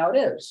that isn't how it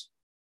is.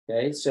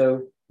 Okay,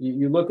 so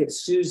you look at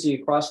Susie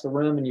across the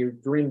room and you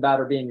dream about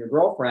her being your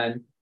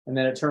girlfriend, and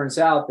then it turns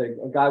out that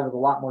a guy with a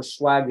lot more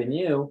swag than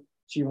you,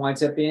 she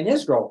winds up being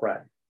his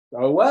girlfriend.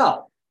 Oh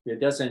well, it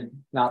doesn't,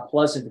 not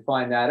pleasant to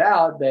find that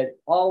out, but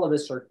all of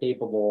us are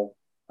capable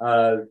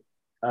of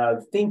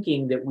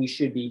thinking that we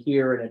should be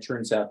here, and it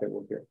turns out that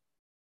we're here.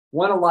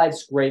 One of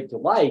life's great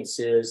delights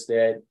is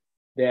that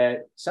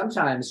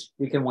sometimes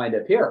we can wind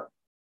up here.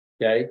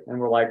 Okay. And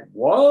we're like,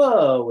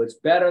 whoa, it's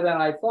better than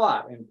I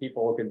thought. And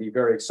people can be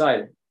very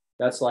excited.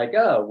 That's like,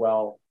 oh,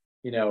 well,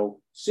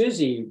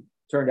 Susie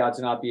turned out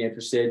to not be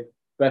interested,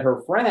 but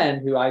her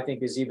friend, who I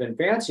think is even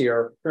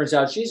fancier, turns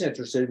out she's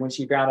interested when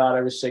she found out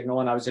I was Signal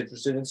and I was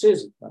interested in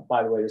Susie.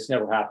 By the way, this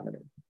never happened to me.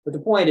 But the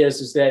point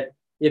is that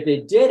if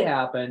it did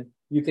happen,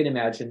 you can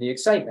imagine the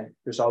excitement.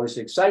 There's always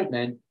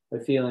excitement,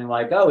 but feeling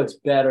like, oh, it's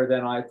better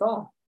than I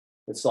thought.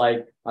 It's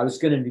like I was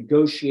going to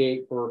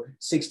negotiate for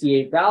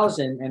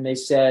 68,000, and they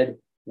said,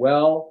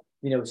 well,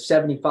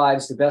 75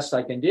 is the best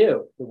I can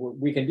do.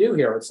 We can do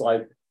here. It's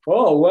like,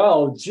 oh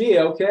well, gee,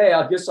 okay,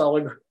 I guess I'll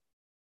agree.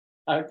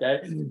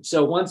 Okay,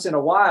 so once in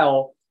a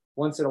while,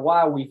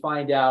 we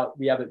find out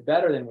we have it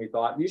better than we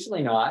thought.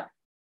 Usually not.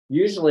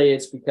 Usually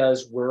it's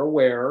because we're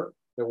aware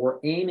that we're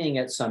aiming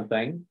at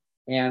something,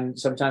 and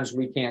sometimes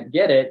we can't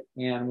get it.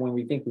 And when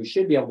we think we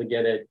should be able to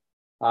get it,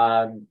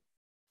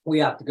 we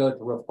have to go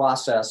through a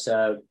process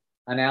of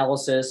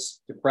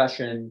analysis,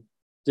 depression,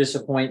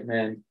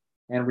 disappointment,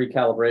 and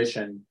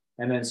recalibration,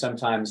 and then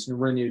sometimes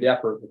renewed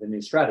effort with a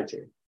new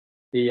strategy.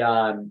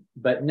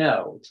 But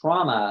no,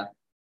 trauma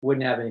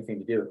wouldn't have anything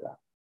to do with that.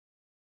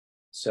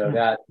 So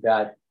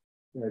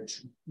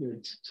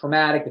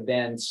traumatic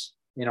events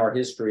in our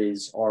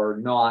histories are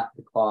not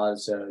the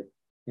cause of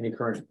any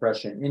current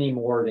depression any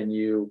more than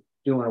you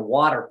doing a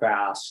water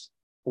fast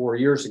 4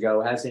 years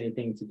ago has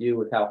anything to do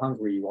with how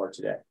hungry you are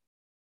today.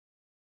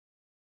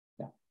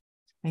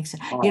 Makes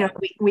sense.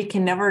 We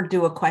can never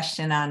do a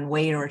question on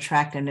weight or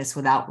attractiveness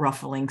without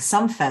ruffling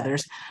some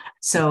feathers.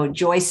 So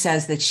Joyce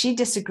says that she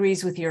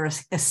disagrees with your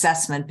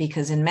assessment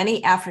because in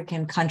many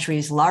African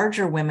countries,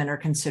 larger women are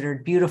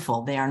considered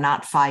beautiful. They are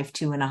not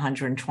 5'2" and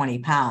 120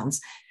 pounds.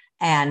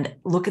 And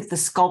look at the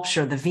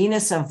sculpture, the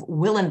Venus of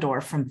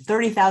Willendorf from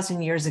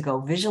 30,000 years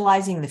ago,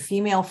 visualizing the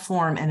female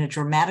form in a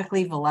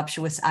dramatically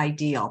voluptuous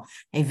ideal,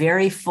 a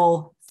very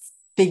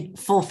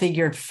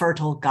full-figured,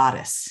 fertile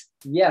goddess.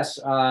 Yes,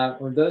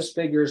 those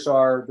figures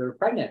they're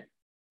pregnant.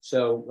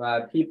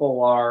 So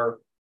people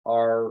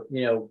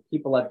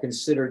people have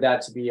considered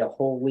that to be a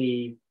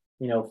wholly,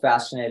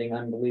 fascinating,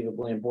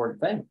 unbelievably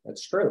important thing.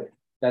 That's true.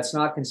 That's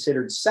not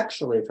considered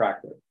sexually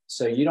attractive.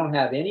 So you don't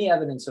have any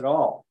evidence at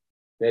all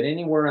that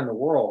anywhere in the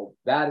world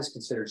that is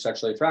considered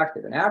sexually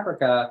attractive. In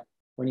Africa,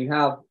 when you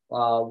have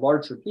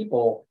larger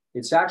people,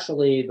 it's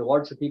actually the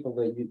larger people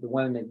the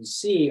women that you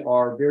see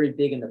are very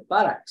big in the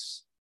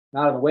buttocks,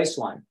 not in the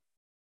waistline.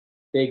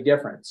 Big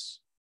difference.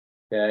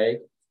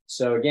 Okay.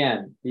 So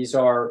again, these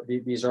are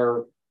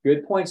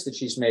good points that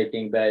she's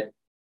making, but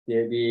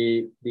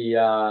the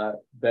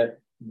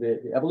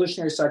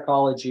evolutionary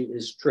psychology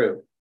is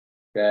true.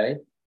 Okay.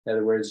 In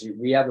other words,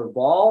 we have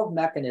evolved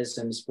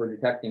mechanisms for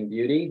detecting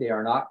beauty. They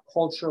are not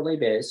culturally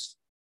based,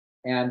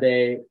 and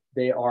they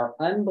are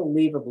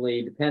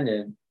unbelievably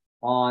dependent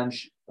on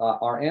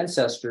our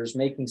ancestors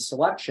making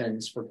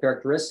selections for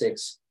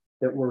characteristics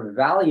that were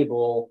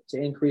valuable to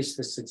increase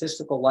the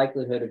statistical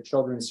likelihood of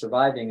children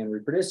surviving and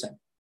reproducing.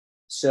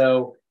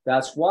 So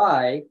that's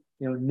why,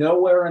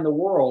 nowhere in the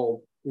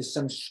world is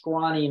some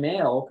scrawny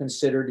male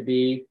considered to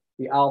be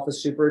the alpha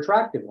super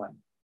attractive one.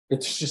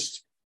 It's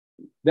just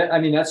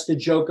that's the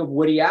joke of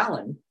Woody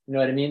Allen. You know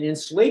what I mean? In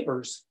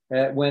Sleepers,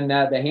 when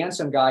the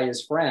handsome guy,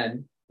 his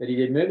friend that he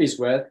did movies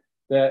with,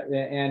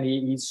 and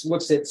he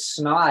looks at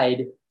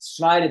snide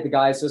at the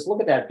guy and says, look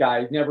at that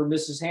guy, he never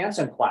misses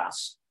handsome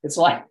class. It's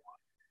like,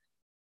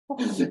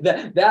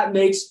 that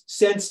makes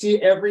sense to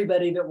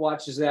everybody that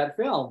watches that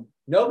film.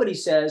 Nobody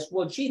says,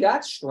 well, gee,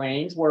 that's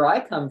strange. Where I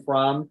come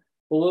from,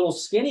 the little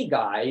skinny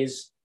guy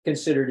is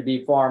considered to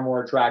be far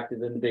more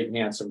attractive than the big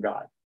handsome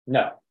guy.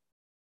 No.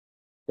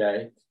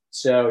 Okay.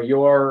 So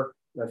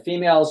the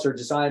females are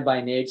designed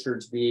by nature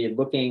to be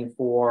looking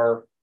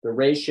for the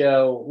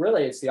ratio.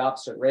 Really, it's the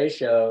opposite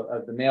ratio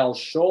of the male's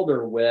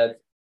shoulder width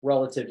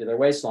relative to their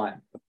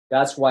waistline.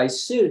 That's why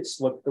suits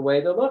look the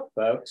way they look,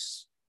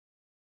 folks.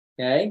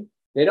 Okay.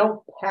 They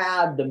don't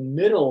pad the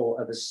middle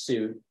of a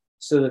suit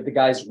so that the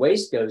guy's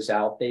waist goes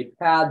out. They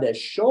pad the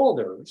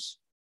shoulders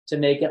to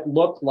make it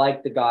look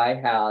like the guy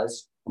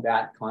has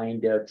that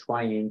kind of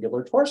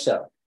triangular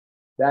torso.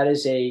 That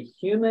is a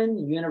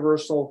human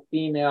universal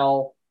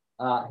female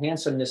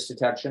handsomeness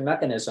detection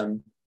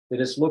mechanism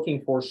that is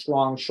looking for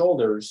strong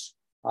shoulders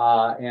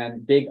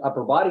and big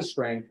upper body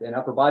strength. And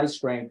upper body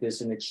strength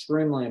is an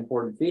extremely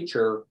important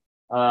feature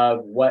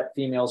of what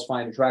females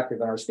find attractive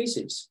in our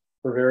species.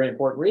 For very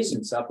important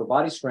reasons. Upper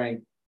body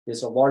strength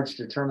is a large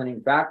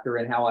determining factor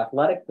in how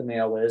athletic the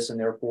male is, and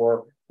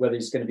therefore whether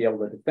he's going to be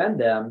able to defend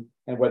them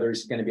and whether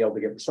he's going to be able to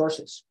get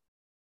resources.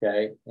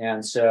 Okay.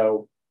 And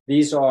so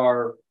these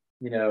are,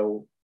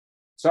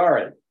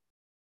 sorry,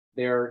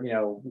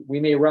 we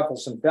may ruffle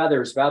some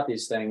feathers about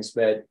these things,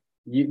 but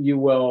you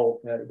will,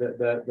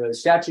 the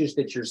statues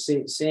that you're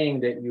seeing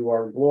that you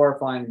are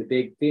glorifying the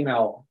big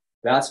female,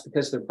 that's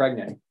because they're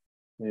pregnant.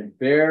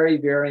 Very,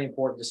 very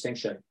important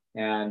distinction.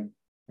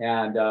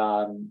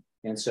 And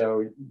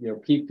so,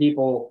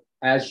 people,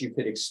 as you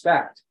could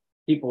expect,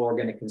 people are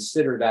going to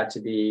consider that to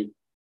be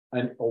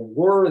a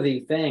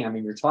worthy thing. I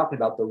mean, you're talking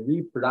about the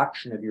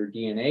reproduction of your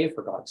DNA,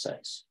 for God's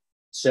sakes.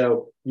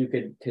 So you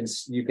could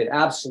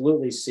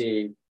absolutely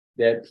see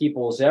that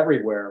peoples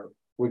everywhere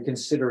would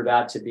consider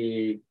that to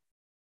be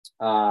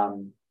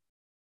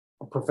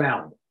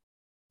profound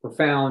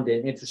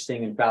and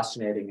interesting and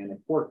fascinating and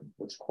important,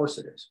 which of course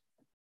it is.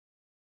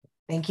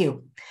 Thank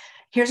you.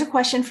 Here's a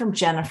question from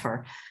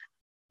Jennifer.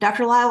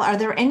 Dr. Lisle,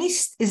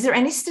 is there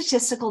any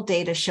statistical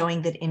data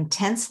showing that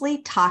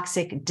intensely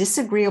toxic,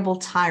 disagreeable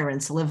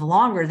tyrants live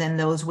longer than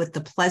those with the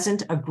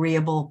pleasant,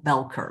 agreeable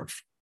bell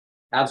curve?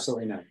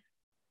 Absolutely not.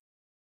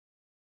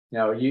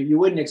 No, you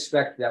wouldn't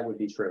expect that would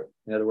be true.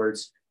 In other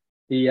words,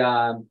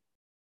 the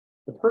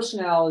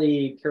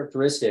personality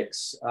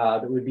characteristics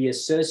that would be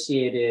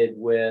associated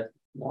with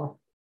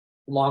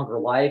longer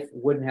life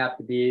wouldn't have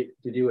to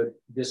do with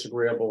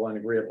disagreeable and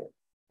agreeable.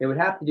 It would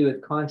have to do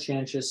with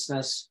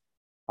conscientiousness,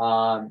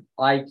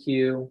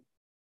 IQ,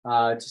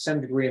 to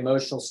some degree,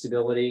 emotional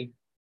stability.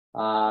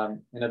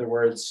 In other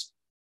words,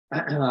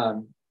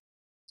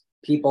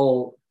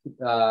 people,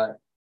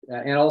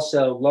 and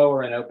also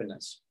lower in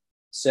openness.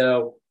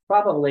 So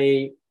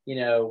probably,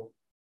 the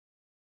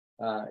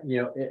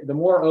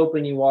more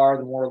open you are,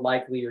 the more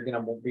likely you're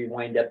going to be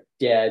wind up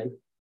dead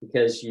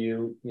because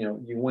you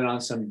went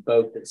on some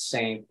boat that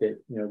sank that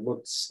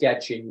looked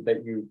sketchy,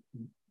 but you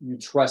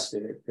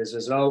trusted it, because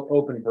as an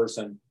open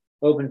person,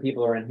 open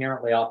people are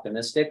inherently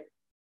optimistic,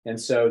 and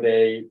so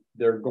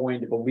they're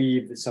going to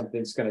believe that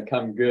something's going to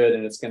come good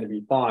and it's going to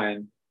be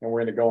fine, and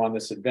we're going to go on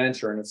this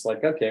adventure, and it's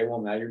like, okay,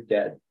 well, now you're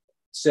dead.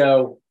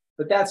 So,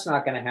 but that's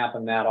not going to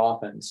happen that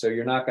often. So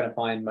you're not going to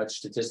find much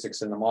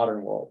statistics in the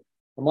modern world.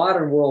 The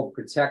modern world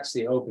protects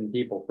the open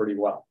people pretty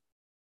well.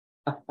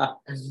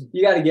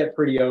 You got to get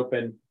pretty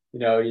open.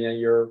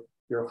 You're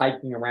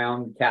hiking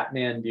around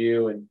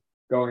Kathmandu and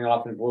going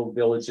off in little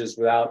villages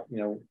without,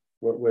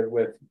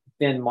 with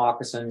thin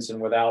moccasins and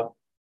without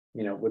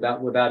a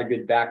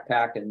good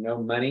backpack and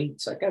no money.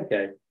 It's like,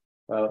 okay,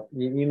 well,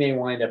 you may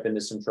wind up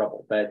into some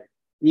trouble. But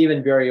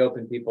even very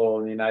open people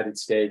in the United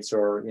States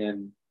or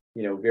in,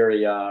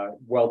 very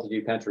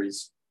well-to-do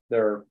countries,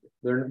 they're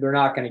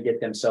not going to get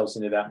themselves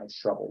into that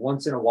much trouble.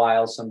 Once in a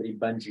while, somebody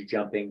bungee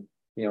jumping,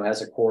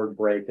 has a cord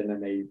break and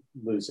then they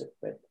lose it,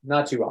 but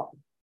not too often.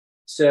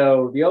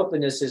 So the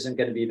openness isn't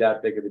going to be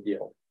that big of a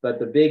deal, but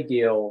the big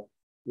deal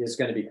is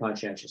going to be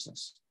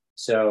conscientiousness.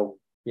 So,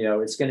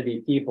 it's going to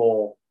be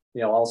people,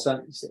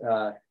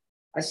 I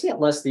see it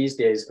less these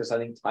days because I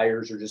think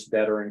tires are just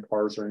better and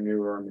cars are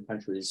newer and the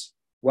country's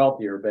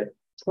wealthier. But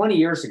 20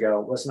 years ago,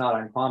 it was not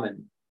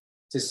uncommon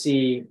to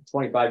see,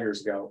 25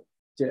 years ago,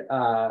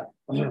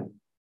 I'm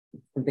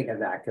thinking of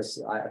that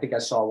because I think I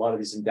saw a lot of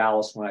these in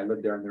Dallas when I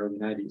lived there in the early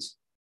 90s.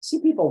 See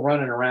people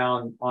running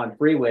around on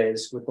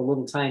freeways with the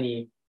little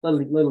tiny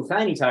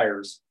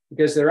tires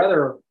because their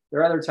other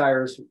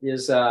tires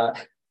was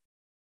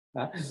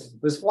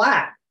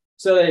flat.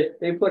 So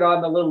they put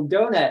on the little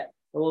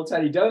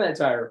tiny donut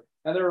tire,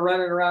 and they're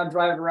running around,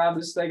 driving around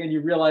this thing, and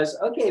you realize,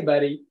 okay,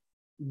 buddy,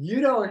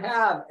 you don't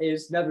have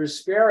another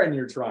spare in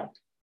your trunk.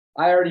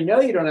 I already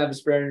know you don't have a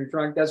spare in your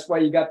trunk. That's why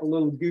you got the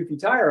little goofy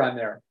tire on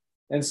there.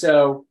 And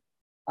so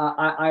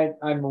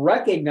I'm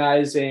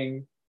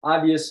recognizing,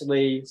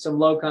 obviously, some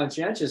low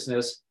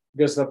conscientiousness,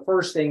 because the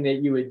first thing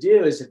that you would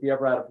do is, if you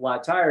ever had a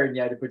flat tire and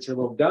you had to put your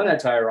little donut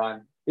tire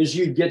on, is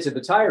you'd get to the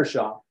tire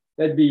shop.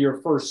 That'd be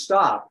your first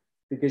stop,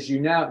 because you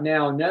now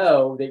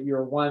know that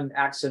you're one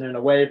accident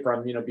away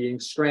from being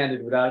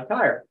stranded without a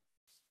tire.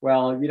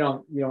 Well, you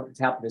don't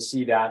happen to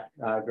see that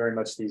very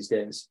much these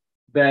days,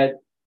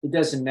 but it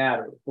doesn't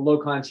matter. The low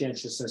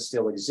conscientiousness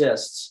still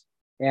exists,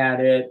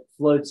 and it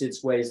floats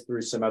its way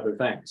through some other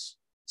things.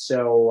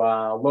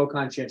 So low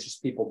conscientious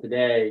people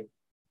today,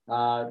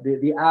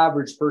 the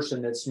average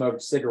person that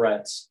smokes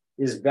cigarettes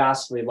is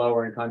vastly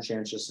lower in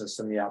conscientiousness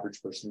than the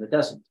average person that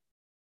doesn't.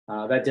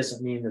 That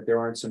doesn't mean that there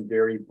aren't some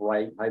very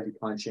bright, highly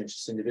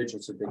conscientious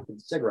individuals that take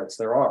cigarettes.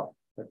 There are,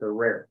 but they're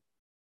rare.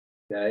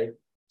 Okay,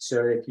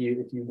 so if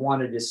you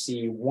wanted to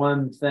see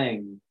one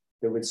thing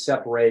that would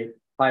separate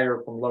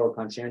higher from lower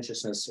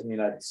conscientiousness in the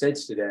United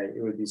States today,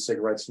 it would be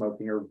cigarette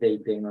smoking or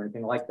vaping or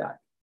anything like that.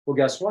 Well,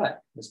 guess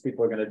what? Those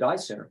people are going to die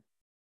sooner,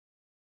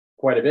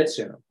 quite a bit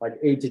sooner, like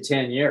 8 to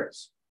 10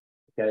 years.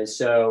 Okay,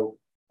 so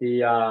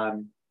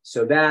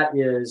that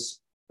is,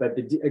 but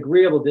the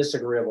agreeable,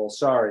 disagreeable,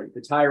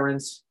 the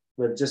tyrants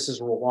live just as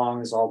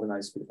long as all the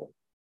nice people.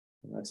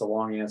 And that's a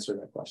long answer to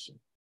that question.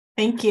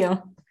 Thank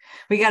you.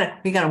 We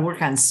gotta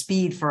work on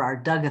speed for our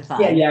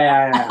Doug-a-thon.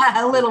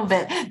 Yeah. A little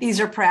bit. These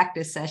are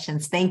practice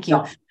sessions. Thank you.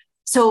 Yeah.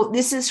 So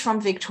this is from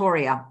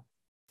Victoria.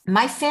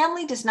 My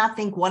family does not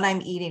think what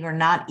I'm eating or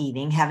not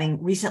eating,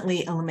 having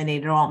recently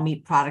eliminated all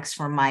meat products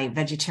from my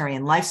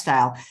vegetarian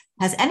lifestyle,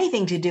 has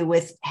anything to do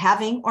with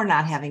having or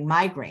not having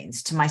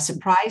migraines. To my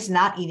surprise,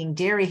 not eating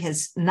dairy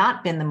has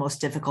not been the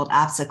most difficult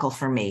obstacle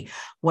for me.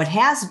 What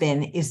has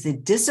been is the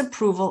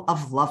disapproval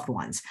of loved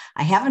ones.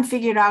 I haven't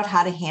figured out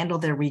how to handle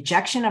their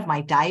rejection of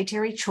my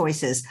dietary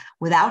choices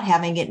without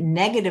having it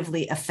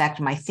negatively affect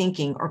my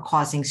thinking or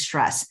causing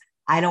stress.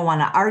 I don't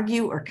want to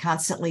argue or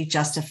constantly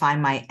justify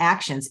my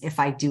actions if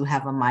I do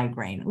have a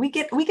migraine. We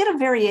get a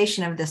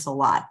variation of this a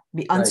lot.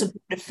 The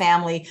unsupportive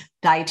family,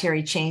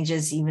 dietary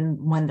changes,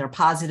 even when they're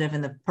positive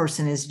and the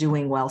person is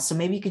doing well. So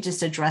maybe you could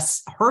just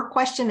address her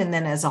question and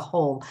then as a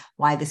whole,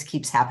 why this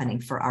keeps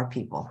happening for our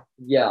people.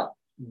 Yeah.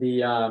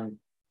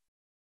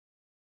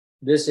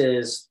 This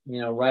is,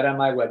 right on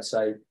my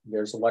website.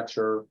 There's a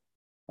lecture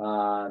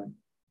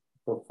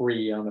for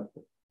free on the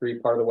free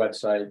part of the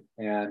website.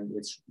 And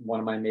it's one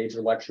of my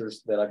major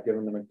lectures that I've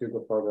given the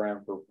McDougall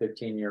program for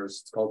 15 years.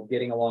 It's called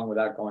Getting Along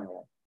Without Going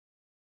Along.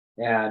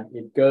 And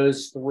it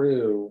goes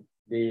through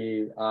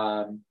the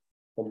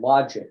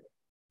logic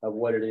of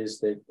what it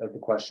is of the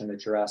question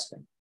that you're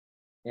asking.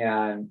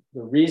 And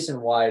the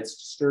reason why it's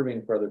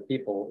disturbing for other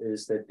people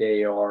is that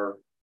they are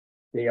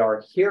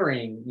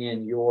hearing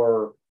in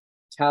your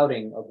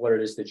touting of what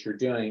it is that you're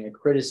doing a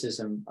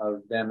criticism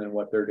of them and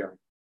what they're doing.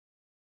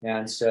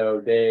 And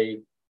so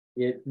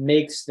it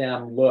makes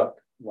them look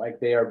like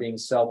they are being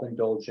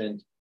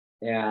self-indulgent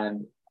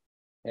and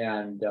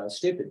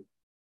stupid.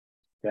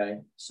 Okay,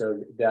 so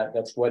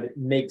that's what it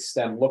makes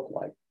them look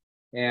like,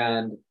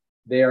 and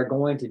they are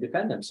going to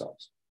defend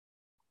themselves.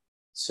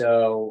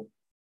 So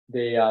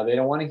they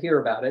don't want to hear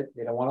about it.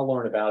 They don't want to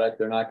learn about it.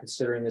 They're not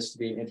considering this to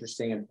be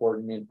interesting,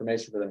 important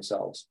information for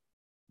themselves.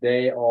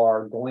 They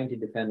are going to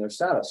defend their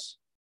status.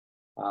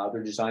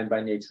 They're designed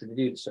by nature to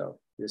do so.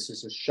 This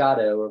is a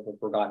shadow of a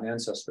forgotten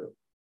ancestor.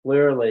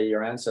 Clearly,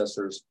 your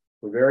ancestors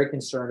were very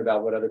concerned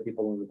about what other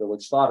people in the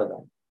village thought of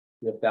them.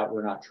 If that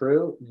were not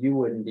true, you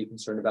wouldn't be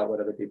concerned about what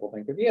other people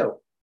think of you.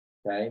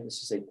 Okay,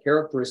 this is a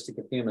characteristic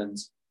of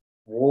humans.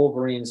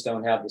 Wolverines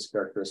don't have this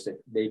characteristic.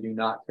 They do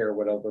not care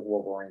what other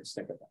Wolverines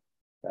think of them.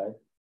 Okay,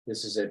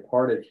 this is a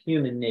part of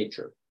human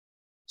nature.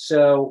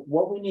 So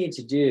what we need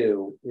to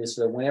do is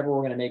that whenever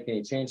we're going to make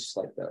any changes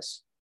like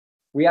this,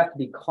 we have to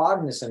be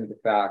cognizant of the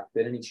fact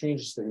that any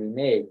changes that we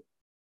make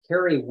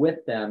carry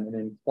with them an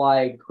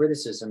implied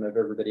criticism of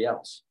everybody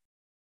else.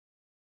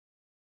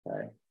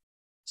 Okay,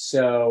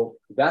 so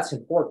that's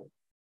important.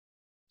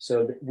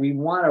 So we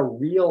want to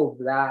reel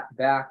that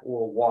back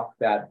or walk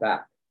that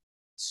back.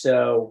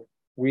 So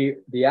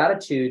the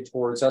attitude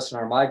towards us and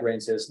our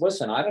migraines is,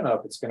 listen, I don't know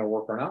if it's going to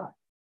work or not.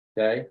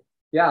 Okay.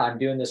 Yeah, I'm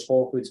doing this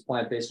whole foods,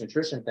 plant-based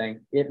nutrition thing.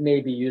 It may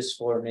be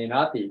useful or it may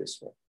not be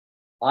useful.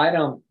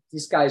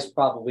 These guys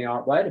probably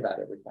aren't right about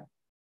everything,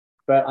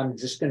 but I'm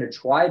just going to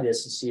try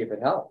this and see if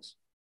it helps.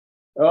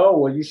 Oh,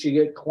 well, you should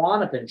get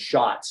Klonopin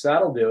shots.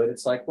 That'll do it.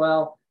 It's like,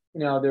 well,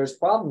 there's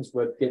problems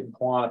with getting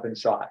Klonopin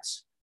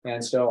shots.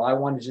 And so I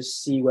want to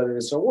just see whether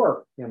this will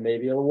work.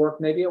 Maybe it'll work,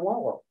 maybe it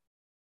won't work.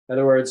 In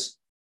other words,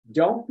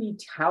 don't be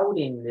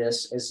touting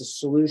this as a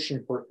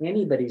solution for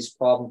anybody's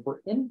problem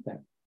for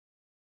anything.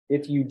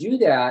 If you do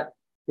that,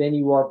 then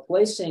you are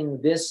placing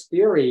this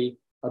theory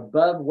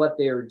above what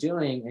they are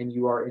doing and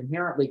you are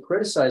inherently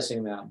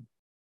criticizing them.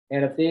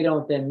 And if they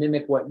don't then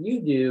mimic what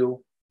you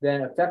do,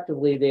 then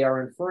effectively they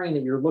are inferring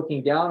that you're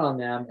looking down on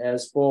them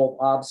as both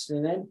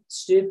obstinate,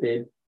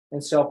 stupid,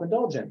 and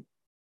self-indulgent.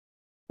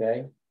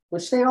 Okay,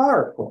 which they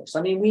are, of course.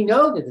 I mean, we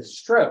know that this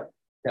is true.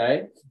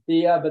 Okay,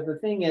 but the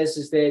thing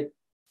is that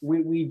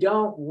we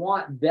don't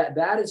want that.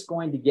 That is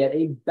going to get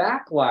a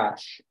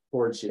backlash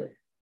towards you.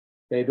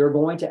 Okay, they're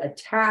going to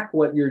attack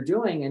what you're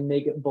doing and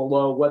make it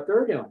below what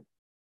they're doing.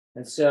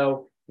 And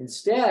so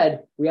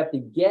instead, we have to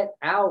get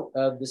out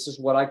of, this is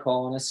what I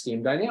call an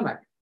esteem dynamic.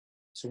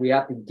 So we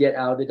have to get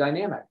out of the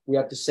dynamic. We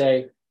have to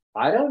say,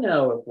 I don't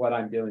know if what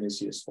I'm doing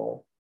is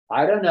useful.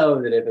 I don't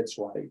know that if it's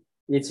right.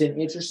 It's an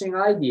interesting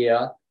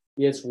idea.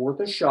 It's worth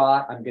a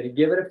shot. I'm going to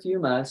give it a few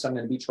months. I'm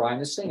going to be trying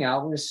this thing out.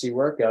 I'm going to see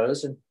where it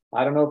goes. And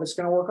I don't know if it's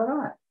going to work or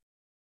not.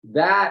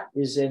 That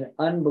is an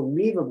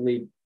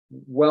unbelievably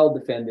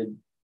well-defended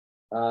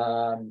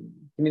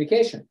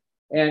communication.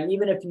 And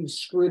even if you've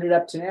screwed it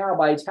up to now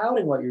by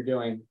touting what you're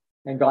doing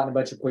and gotten a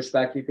bunch of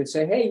pushback, you could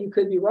say, hey, you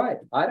could be right.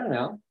 I don't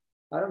know,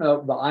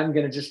 but I'm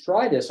going to just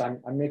try this.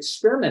 I'm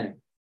experimenting.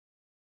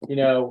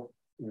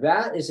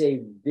 That is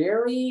a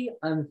very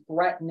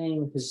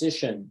unthreatening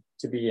position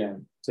to be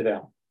in to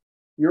them.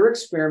 You're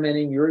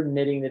experimenting. You're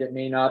admitting that it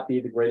may not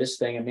be the greatest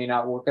thing. It may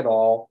not work at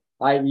all,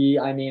 i.e.,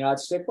 I may not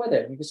stick with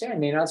it. You can say, I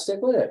may not stick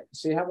with it.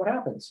 See what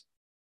happens.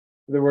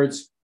 In other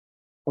words,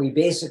 we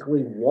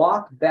basically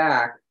walk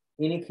back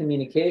any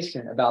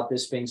communication about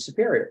this being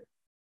superior.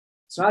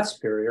 It's not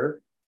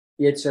superior.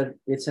 It's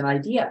an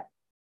idea.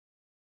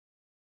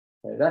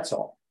 Okay, that's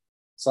all.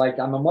 It's like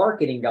I'm a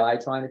marketing guy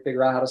trying to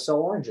figure out how to sell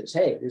oranges.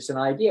 Hey, there's an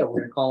idea. We're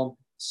going to call them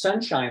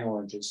sunshine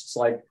oranges. It's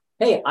like,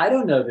 hey, I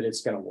don't know that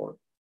it's going to work.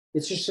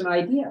 It's just an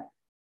idea.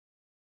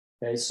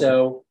 Okay,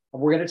 so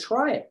we're going to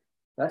try it.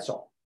 That's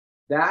all.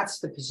 That's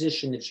the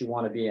position that you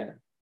want to be in.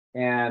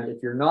 And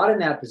if you're not in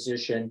that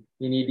position,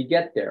 you need to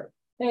get there.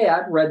 Hey,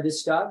 I've read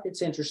this stuff.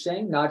 It's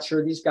interesting. Not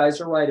sure these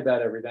guys are right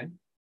about everything.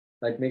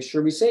 Like, make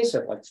sure we say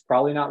so. Like, it's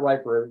probably not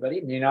right for everybody.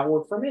 It may not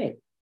work for me.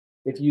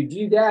 If you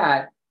do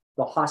that,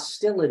 the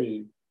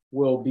hostility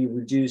will be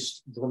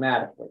reduced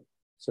dramatically.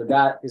 So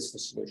that is the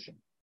solution.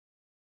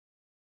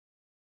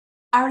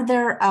 Are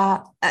there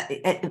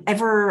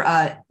ever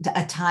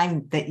a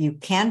time that you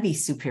can be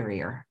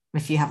superior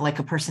if you have like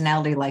a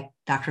personality like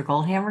Dr.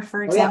 Goldhammer,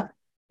 for Oh, yeah. example?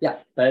 Yeah,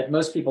 but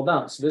most people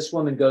don't. So this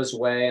woman goes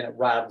away and it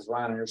rattles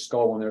around in her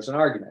skull when there's an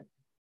argument.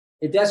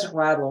 It doesn't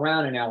rattle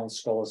around in Alan's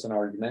skull as an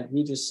argument.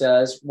 He just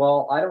says,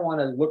 well, I don't want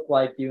to look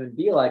like you and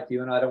be like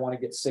you, and I don't want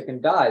to get sick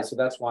and die. So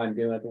that's why I'm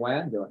doing it the way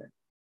I'm doing it.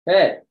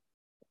 Hey,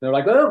 they're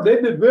like, oh,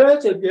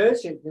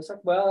 it's like,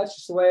 well, that's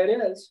just the way it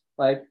is.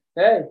 Like,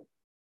 hey,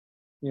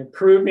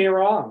 prove me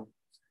wrong.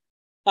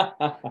 Like,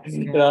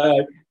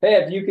 hey,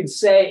 if you could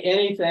say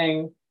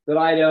anything that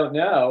I don't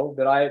know,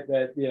 that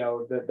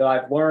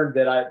I've learned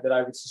that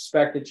I would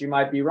suspect that you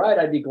might be right,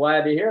 I'd be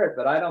glad to hear it.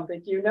 But I don't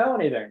think you know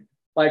anything.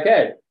 Like,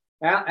 hey,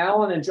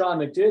 Alan and John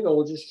McDougall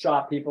will just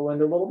chop people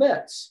into little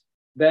bits.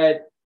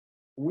 That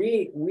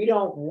we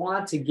don't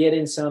want to get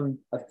in some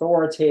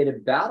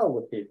authoritative battle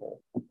with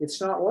people.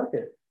 It's not worth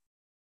it.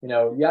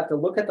 You have to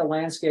look at the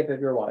landscape of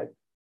your life,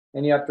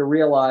 and you have to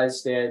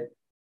realize that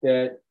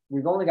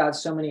we've only got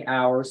so many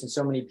hours and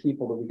so many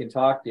people that we can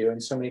talk to,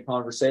 and so many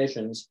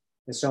conversations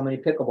and so many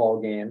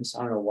pickleball games.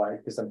 I don't know why,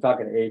 because I'm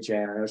talking to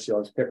AJ and I know she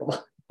loves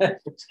pickleball.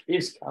 It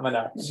keeps coming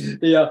up.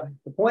 The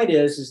point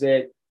is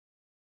that,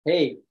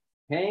 hey,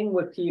 hang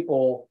with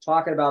people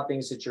talking about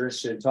things that you're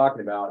interested in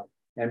talking about,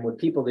 and with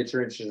people that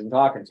you're interested in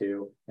talking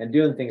to, and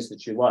doing things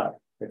that you love.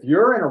 If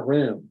you're in a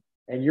room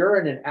and you're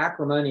in an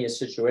acrimonious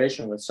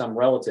situation with some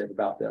relative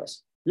about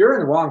this, you're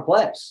in the wrong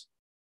place.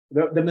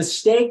 The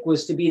mistake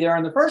was to be there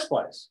in the first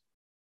place.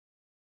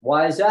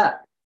 Why is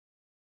that?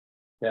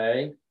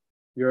 Okay.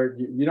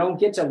 You don't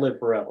get to live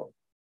forever.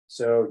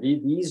 So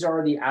these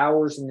are the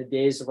hours and the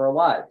days of our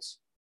lives.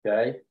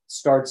 Okay.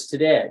 Starts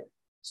today.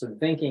 So the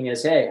thinking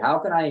is, hey, how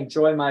can I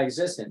enjoy my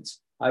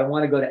existence? I don't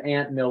want to go to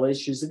Aunt Millie.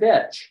 She's a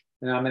bitch.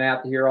 And I'm going to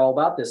have to hear all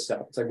about this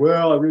stuff. It's like,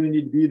 well, I really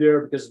need to be there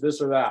because of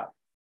this or that.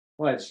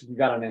 What, you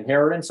got an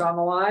inheritance on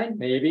the line?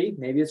 Maybe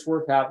it's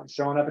worth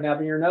showing up and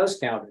having your nose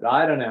counted.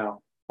 I don't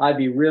know. I'd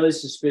be really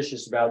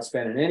suspicious about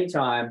spending any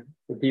time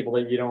with people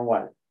that you don't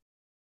like.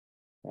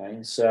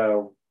 Okay,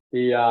 so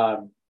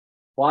the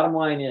bottom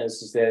line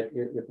is that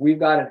if we've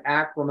got an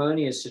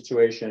acrimonious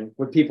situation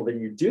with people that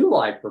you do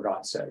like, for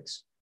God's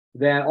sakes,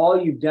 then all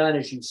you've done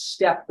is you've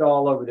stepped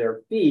all over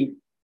their feet,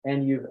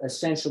 and you've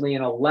essentially,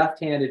 in a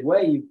left-handed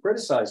way, you've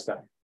criticized them.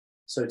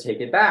 So take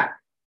it back.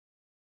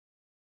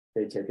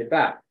 They take it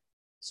back.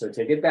 So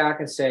take it back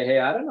and say, hey,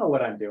 I don't know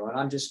what I'm doing.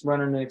 I'm just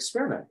running an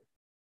experiment.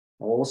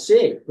 Well, we'll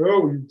see.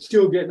 Oh, you're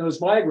still getting those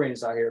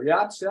migraines out here.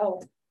 Yeah,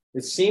 still.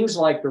 It seems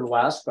like they're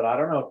less, but I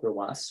don't know if they're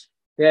less.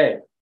 Okay,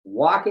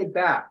 walk it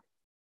back.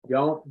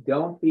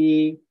 Don't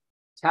be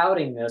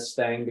touting this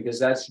thing, because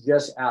that's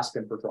just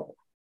asking for trouble.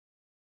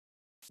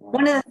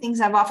 One of the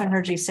things I've often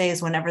heard you say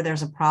is whenever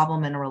there's a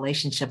problem in a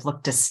relationship,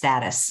 look to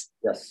status.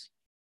 Yes,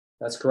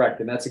 that's correct.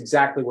 And that's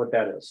exactly what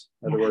that is.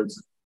 In other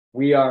words,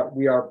 we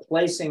are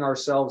placing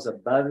ourselves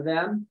above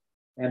them,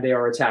 and they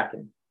are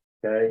attacking.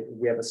 Okay,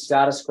 we have a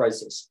status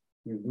crisis.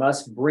 You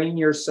must bring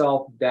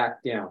yourself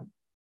back down.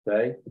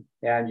 Okay,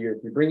 and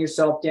if you bring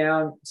yourself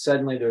down,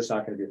 suddenly there's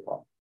not going to be a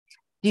problem.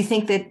 Do you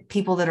think that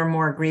people that are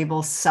more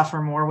agreeable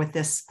suffer more with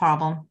this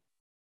problem?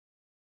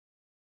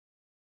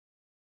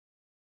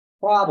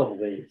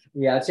 Probably.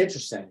 Yeah, it's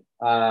interesting.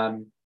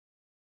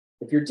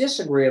 If you're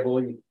disagreeable,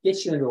 it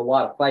gets you into a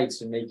lot of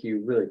fights and make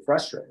you really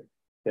frustrated.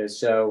 Okay,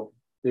 so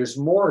there's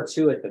more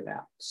to it than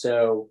that.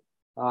 So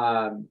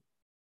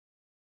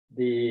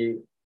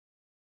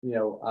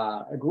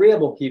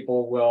agreeable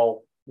people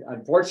will,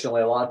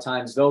 unfortunately, a lot of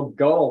times they'll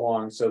go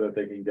along so that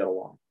they can get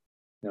along.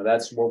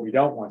 That's what we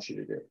don't want you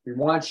to do. We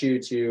want you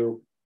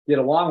to get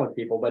along with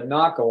people, but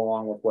not go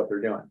along with what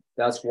they're doing.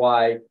 That's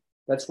why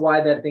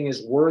that thing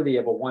is worthy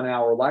of a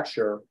 1-hour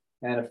lecture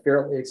and a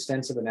fairly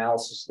extensive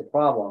analysis of the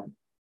problem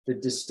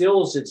that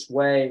distills its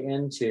way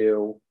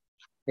into,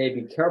 hey,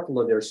 be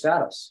careful of their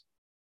status.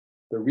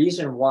 The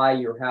reason why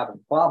you're having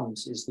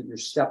problems is that you're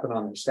stepping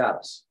on their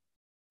status.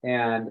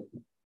 And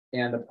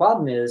the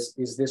problem is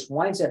this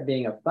winds up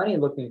being a funny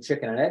looking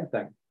chicken and egg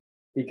thing,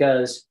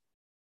 because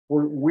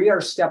we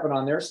are stepping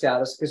on their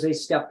status because they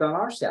stepped on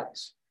our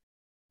status.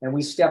 And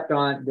they stepped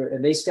on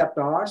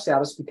our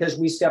status because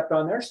we stepped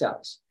on their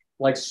status.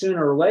 Like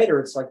sooner or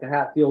later, it's like the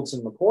Hatfields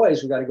and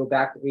McCoys. We got to go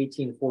back to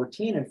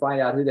 1814 and find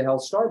out who the hell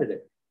started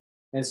it.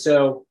 And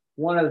so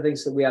one of the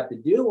things that we have to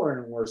do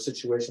when we're in a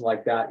situation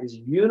like that is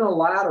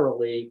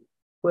unilaterally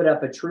put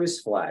up a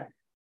truce flag.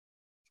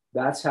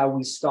 That's how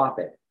we stop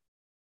it.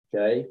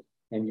 Okay.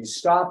 And you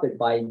stop it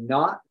by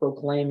not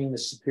proclaiming the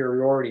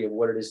superiority of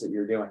what it is that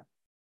you're doing.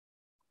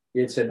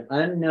 It's an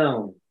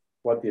unknown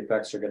what the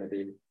effects are going to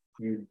be.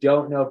 You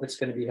don't know if it's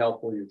going to be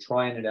helpful. You're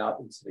trying it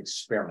out. It's an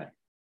experiment.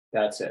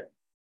 That's it.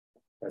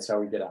 That's how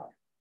we get out.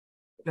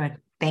 Good.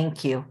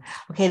 Thank you.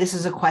 Okay, this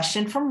is a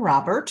question from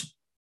Robert.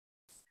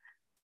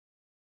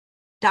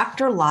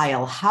 Dr.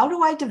 Lisle, how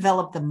do I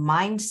develop the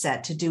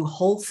mindset to do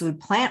whole food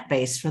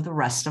plant-based for the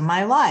rest of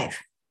my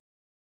life?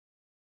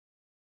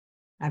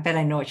 I bet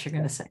I know what you're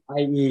going to say.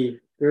 I.e.,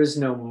 there is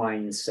no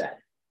mindset.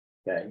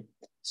 Okay.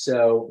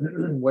 So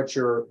what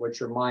your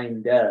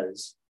mind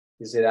does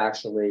is it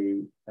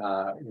actually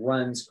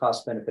runs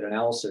cost-benefit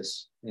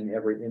analysis in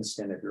every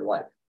instant of your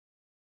life.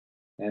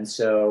 And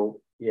so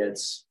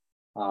it's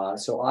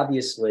so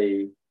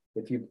obviously,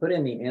 if you put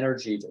in the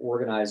energy to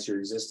organize your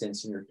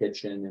existence in your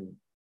kitchen and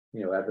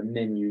have a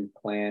menu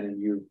plan,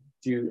 and you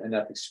do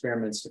enough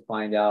experiments to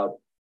find out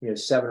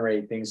 7 or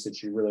 8 things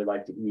that you really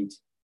like to eat,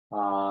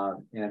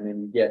 and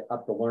then you get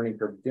up the learning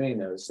curve of doing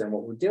those, then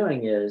what we're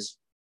doing is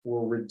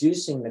we're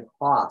reducing the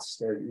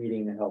cost of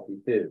eating a healthy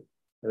food.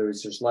 In other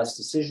words, there's less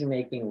decision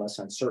making, less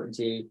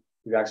uncertainty.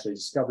 We've actually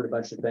discovered a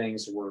bunch of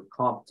things. We're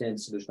competent,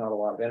 so there's not a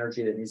lot of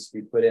energy that needs to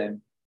be put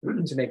in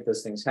to make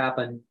those things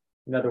happen.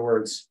 In other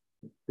words,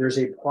 there's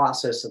a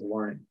process of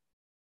learning.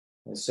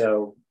 And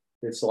so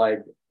it's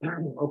like,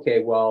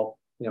 okay, well,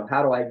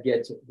 how do I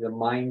get to the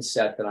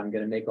mindset that I'm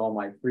going to make all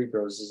my free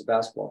throws as a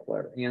basketball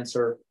player?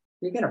 Answer,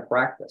 you're going to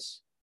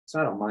practice. It's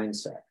not a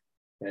mindset.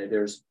 Okay?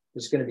 There's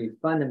going to be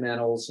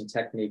fundamentals and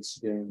techniques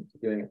to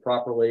doing it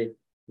properly.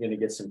 You're going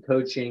to get some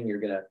coaching. You're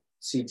going to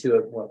see to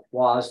it what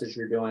flaws that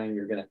you're doing.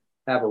 You're going to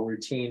have a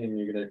routine, and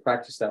you're going to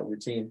practice that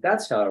routine.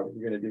 That's how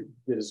you're going to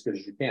get as good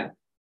as you can.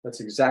 That's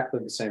exactly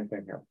the same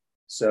thing here.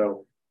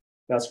 So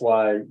that's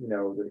why,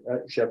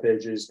 Chef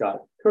AJ's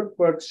got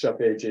cookbooks. Chef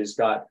AJ's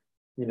got,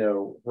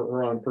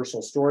 her own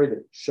personal story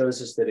that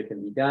shows us that it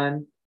can be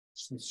done.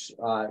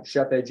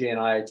 Chef AJ and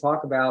I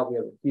talk about, we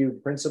have a few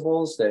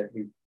principles that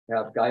we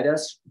have guide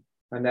us.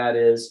 And that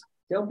is,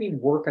 don't be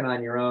working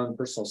on your own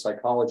personal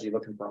psychology,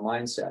 looking for a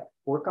mindset.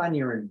 Work on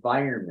your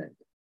environment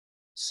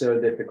so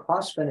that the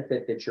cost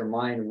benefit that your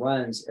mind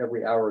runs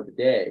every hour of the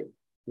day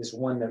is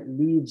one that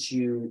leads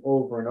you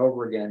over and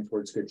over again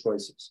towards good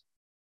choices.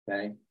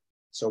 Okay.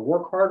 So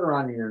work harder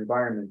on your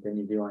environment than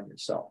you do on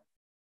yourself.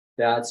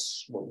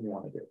 That's what we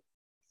want to do.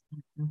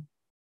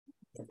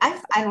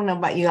 I don't know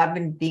about you. I've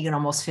been vegan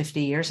almost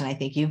 50 years, and I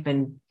think you've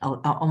been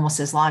almost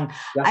as long.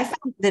 Yeah. I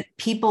found that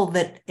people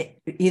that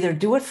either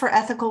do it for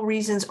ethical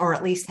reasons or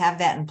at least have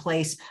that in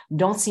place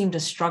don't seem to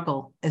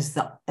struggle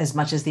as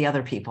much as the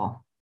other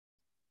people.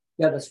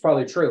 Yeah, that's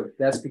probably true.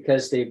 That's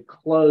because they've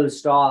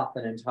closed off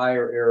an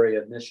entire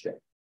area of mischief.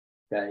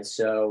 Okay,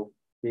 so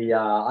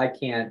I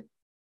can't,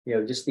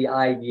 just the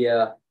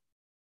idea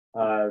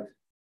of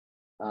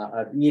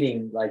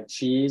eating like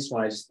cheese,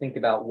 when I just think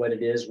about what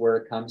it is, where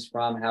it comes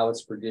from, how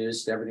it's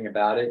produced, everything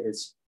about it,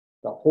 it's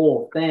the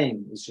whole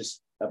thing is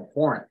just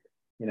abhorrent,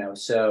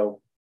 so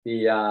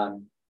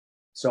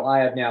so I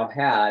have now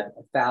had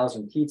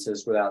 1,000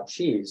 pizzas without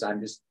cheese.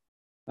 I'm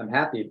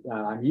happy.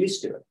 I'm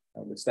used to it.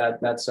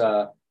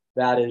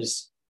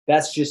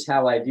 That's just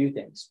how I do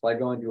things. If I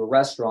go into a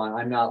restaurant,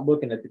 I'm not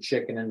looking at the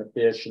chicken and the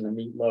fish and the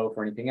meatloaf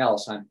or anything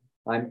else.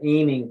 I'm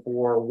aiming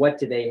for what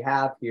do they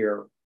have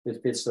here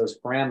that fits those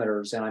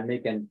parameters, and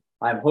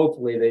I'm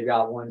hopefully they've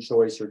got one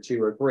choice or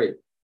 2 or 3.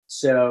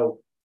 So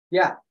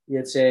yeah,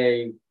 it's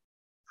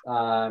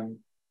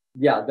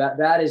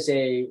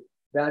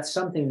that's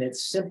something that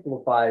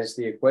simplifies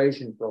the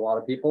equation for a lot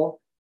of people.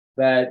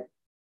 But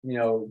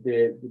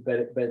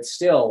but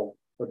still,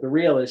 what the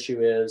real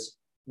issue is,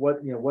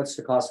 what's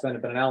the cost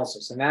benefit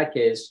analysis? In that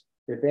case,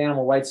 if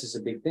animal rights is a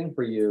big thing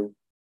for you,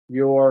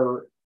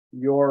 your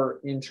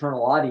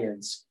internal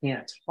audience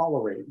can't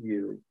tolerate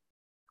you.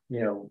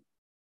 You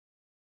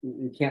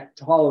can't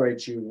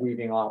tolerate you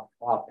weaving off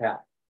path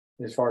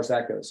as far as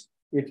that goes.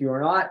 If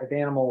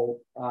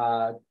animal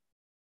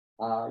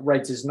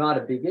rights is not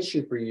a big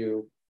issue for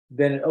you,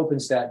 then it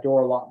opens that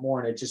door a lot more,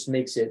 and it just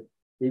makes it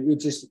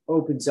just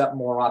opens up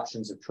more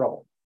options of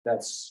trouble.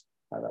 That's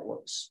how that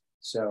works.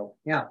 So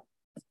yeah.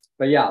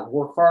 But yeah,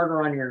 work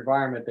harder on your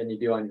environment than you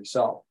do on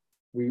yourself.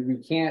 We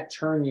can't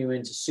turn you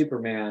into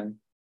Superman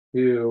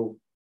who,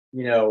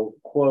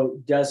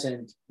 quote,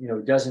 doesn't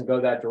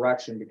go that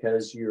direction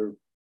because you've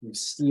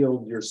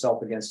steeled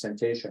yourself against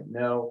temptation.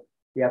 No,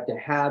 we have to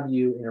have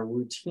you in a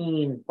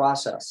routine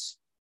process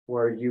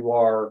where you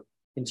are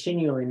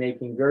continually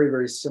making very,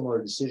 very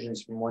similar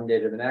decisions from one day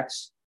to the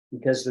next,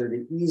 because they're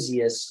the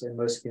easiest and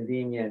most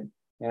convenient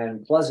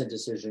and pleasant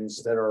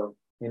decisions that are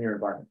in your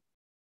environment.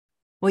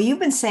 Well, you've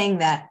been saying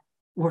that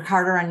work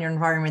harder on your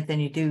environment than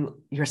you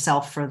do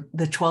yourself for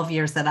the 12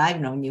 years that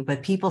I've known you,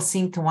 but people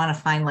seem to want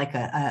to find like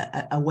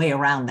a way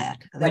around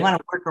that. They want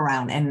to work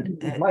around,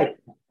 and right.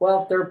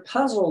 Well, they're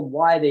puzzled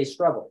why they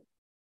struggle.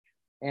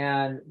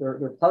 And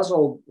they're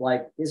puzzled,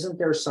 like, isn't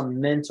there some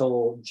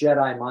mental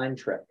Jedi mind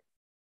trick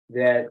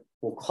that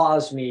will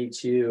cause me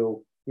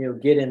to,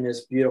 get in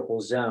this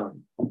beautiful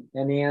zone?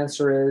 And the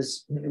answer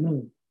is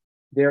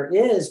there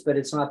is, but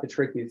it's not the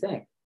trick you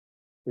think.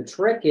 The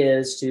trick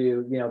is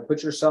to,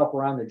 put yourself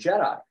around the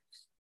Jedi.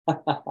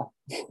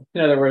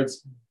 In other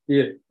words,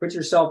 you put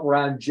yourself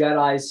around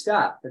Jedi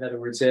stuff. In other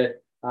words, the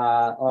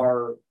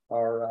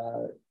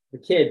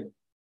kid,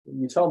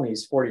 you told me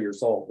he's 40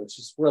 years old, which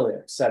is really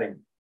upsetting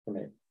for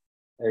me,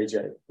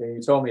 AJ.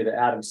 You told me that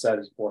Adam said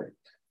is 40.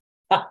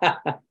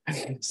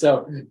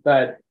 So,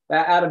 but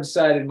Adam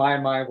said in my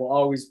mind will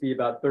always be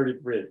about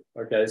 33.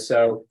 Okay,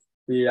 so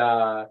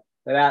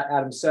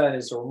Adam said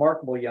is a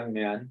remarkable young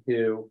man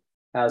who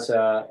has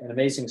an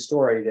amazing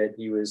story that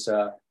he was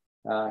a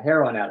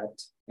heroin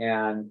addict,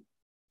 and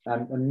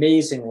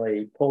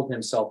amazingly pulled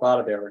himself out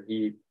of there.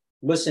 He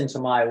listened to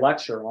my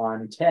lecture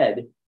on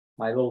TED,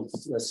 my little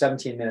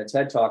 17-minute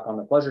TED talk on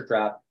the pleasure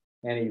trap,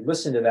 and he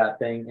listened to that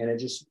thing, and it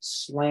just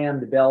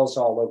slammed bells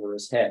all over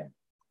his head.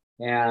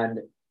 And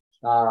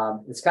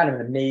it's kind of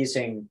an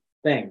amazing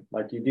thing.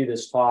 Like, you do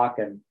this talk,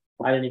 and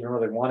I didn't even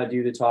really want to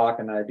do the talk,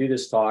 and I do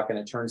this talk, and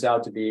it turns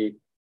out to be,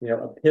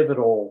 a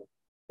pivotal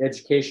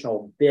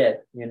educational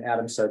bit in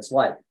Adam Sudd's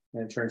life.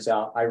 And it turns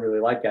out I really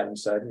like Adam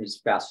Sudd, and he's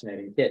a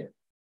fascinating kid.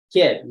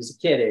 He's a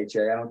kid,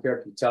 AJ. I don't care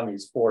if you tell me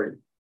he's 40.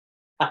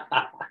 But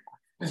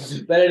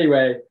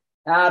anyway,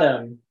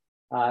 Adam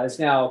is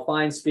now a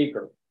fine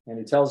speaker, and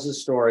he tells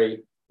his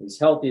story. He's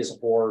healthy as a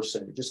horse,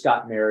 and he just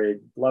got married,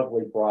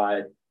 lovely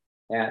bride.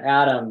 And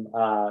Adam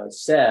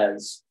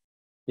says,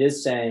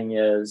 his saying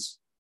is,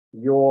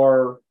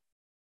 your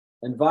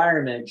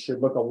environment should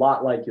look a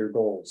lot like your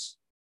goals.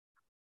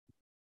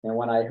 And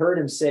when I heard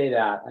him say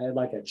that, I had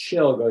like a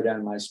chill go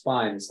down my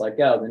spine. It's like,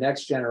 oh, the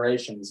next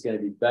generation is going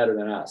to be better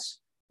than us.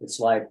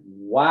 It's like,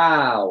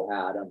 wow,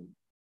 Adam,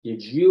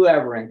 did you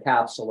ever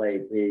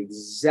encapsulate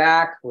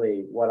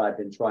exactly what I've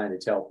been trying to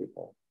tell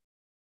people?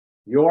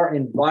 Your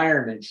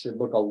environment should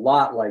look a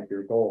lot like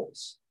your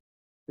goals.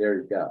 There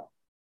you go.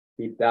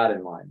 Keep that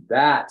in mind.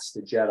 That's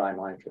the Jedi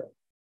mind trick.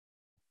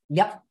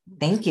 Yep.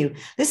 Thank you.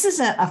 This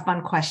is a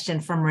fun question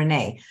from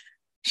Renee.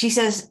 She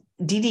says,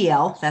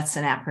 DDL, that's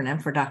an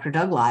acronym for Dr.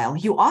 Doug Lisle.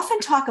 You often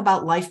talk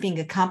about life being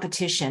a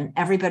competition,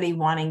 everybody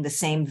wanting the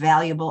same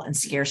valuable and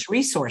scarce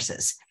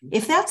resources.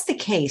 If that's the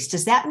case,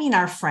 does that mean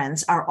our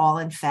friends are all,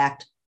 in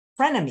fact,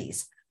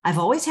 frenemies? I've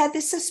always had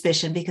this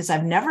suspicion because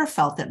I've never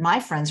felt that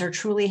my friends are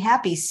truly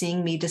happy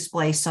seeing me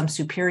display some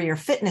superior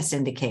fitness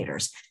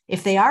indicators.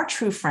 If they are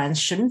true friends,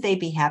 shouldn't they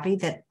be happy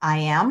that I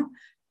am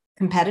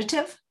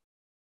competitive?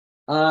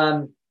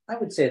 I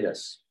would say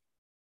this,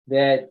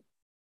 that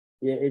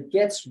it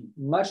gets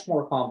much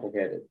more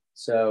complicated.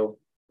 So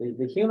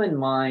the human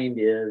mind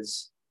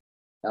is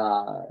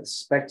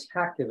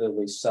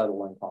spectacularly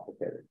subtle and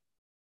complicated.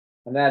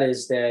 And that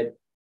is that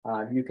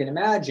you can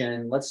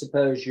imagine, let's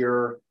suppose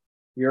you're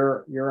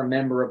a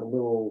member of a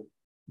little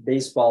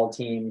baseball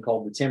team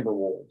called the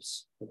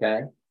Timberwolves,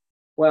 okay?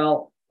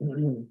 Well,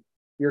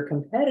 you're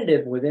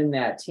competitive within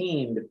that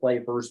team to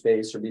play first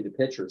base or be the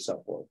pitcher or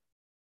so forth.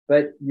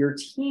 But your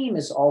team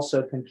is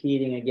also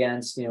competing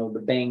against,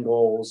 the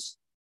Bengals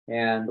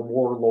and the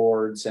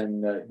Warlords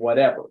and the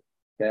whatever,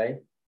 okay?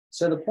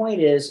 So the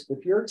point is,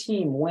 if your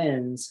team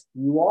wins,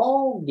 you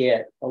all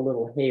get a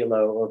little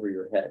halo over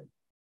your head.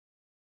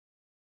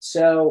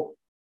 So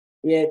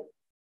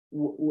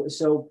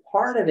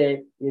part of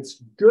it,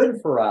 it's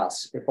good for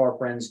us if our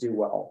friends do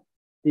well,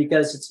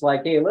 because it's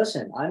like, hey,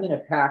 listen, I'm in a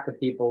pack of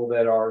people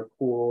that are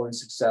cool and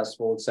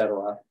successful,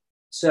 etc.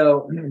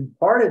 So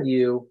part of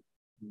you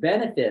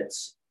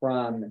benefits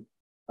from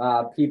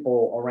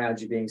people around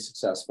you being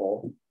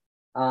successful.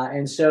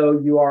 And so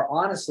you are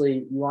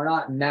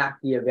not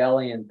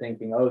Machiavellian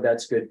thinking, oh,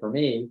 that's good for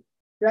me.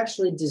 You're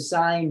actually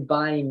designed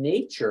by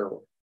nature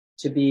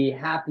to be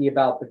happy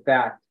about the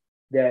fact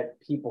that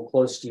people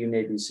close to you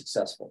may be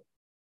successful.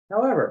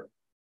 However,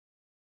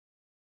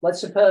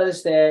 let's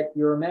suppose that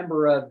you're a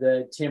member of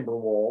the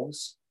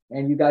Timberwolves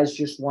and you guys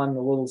just won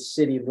the little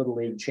city Little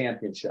League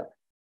championship.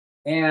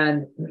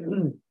 And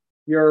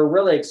you're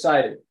really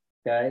excited,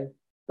 okay?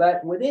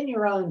 But within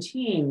your own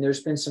team,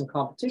 there's been some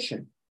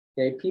competition,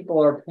 okay?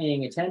 People are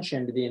paying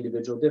attention to the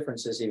individual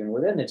differences even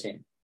within the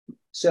team.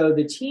 So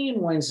the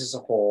team wins as a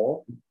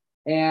whole,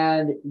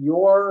 and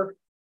your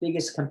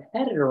biggest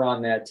competitor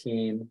on that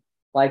team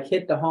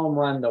hit the home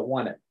run that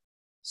won it.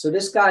 So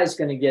this guy's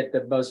going to get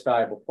the most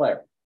valuable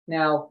player.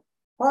 Now,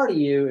 part of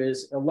you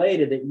is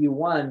elated that you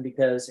won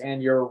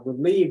and you're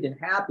relieved and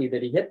happy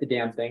that he hit the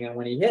damn thing. And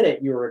when he hit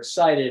it, you were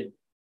excited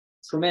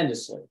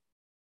tremendously.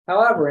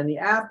 However, in the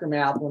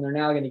aftermath, when they're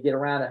now going to get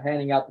around to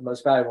handing out the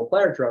most valuable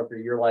player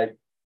trophy, you're like,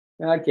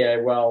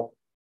 okay, well,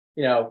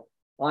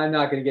 I'm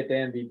not going to get the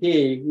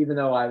MVP, even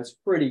though I was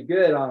pretty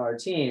good on our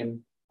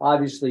team.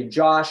 Obviously,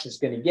 Josh is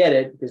going to get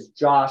it because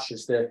Josh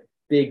is the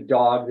big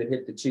dog that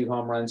hit the 2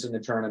 home runs in the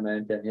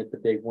tournament and hit the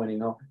big winning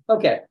home.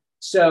 Okay,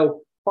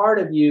 so part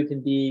of you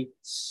can be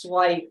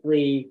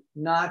slightly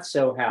not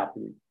so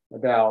happy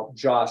about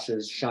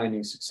Josh's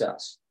shining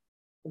success.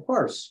 Of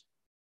course,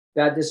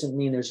 that doesn't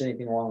mean there's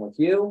anything wrong with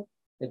you.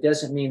 It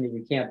doesn't mean that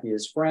you can't be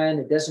his friend.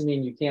 It doesn't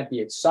mean you can't be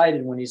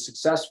excited when he's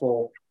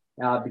successful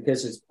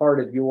because it's part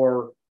of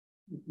your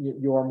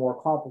more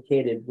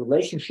complicated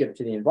relationship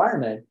to the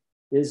environment,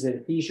 is that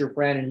if he's your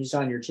friend and he's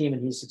on your team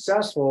and he's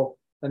successful,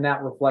 then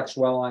that reflects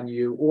well on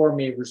you or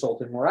may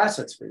result in more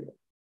assets for you.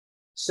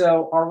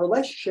 So our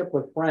relationship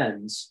with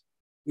friends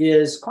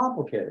is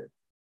complicated.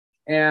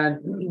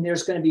 And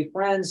there's going to be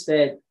friends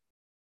that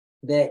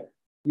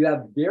you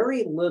have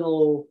very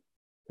little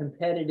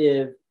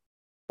competitive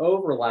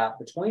overlap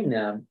between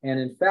them. And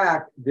in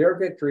fact, their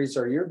victories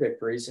are your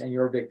victories and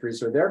your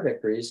victories are their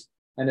victories.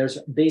 And there's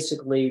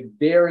basically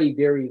very,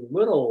 very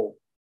little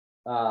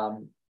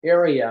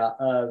area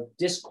of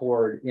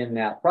discord in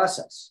that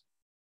process.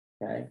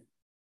 Okay.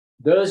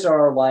 Those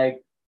are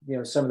like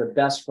some of the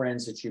best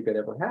friends that you could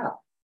ever have.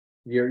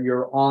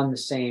 You're on the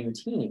same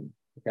team.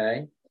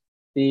 Okay.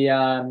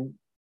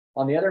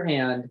 On the other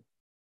hand,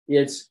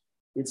 it's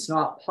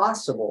not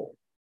possible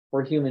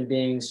for human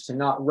beings to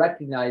not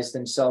recognize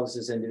themselves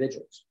as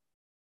individuals.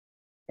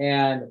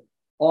 And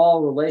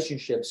all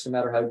relationships, no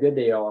matter how good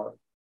they are,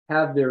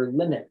 have their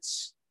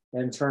limits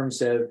in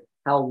terms of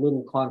how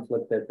little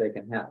conflict that they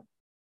can have.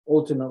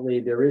 Ultimately,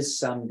 there is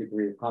some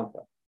degree of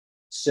conflict.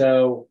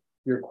 So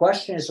your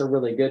question is a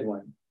really good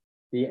one.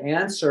 The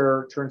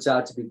answer turns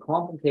out to be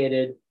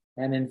complicated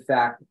and, in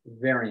fact,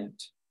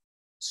 variant.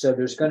 So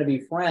there's going to be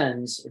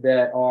friends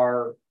that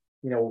are,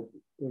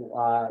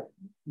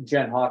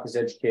 Jen Hawk has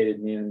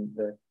educated me in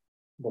the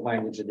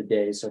language of the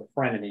day. So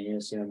frenemy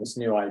is, this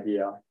new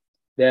idea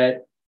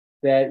that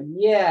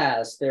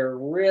yes, they're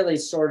really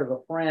sort of a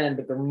friend,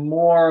 but they're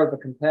more of a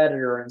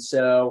competitor. And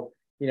so,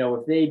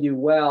 if they do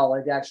well,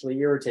 it actually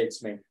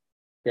irritates me.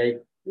 Okay.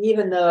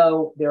 Even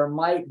though there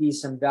might be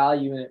some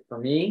value in it for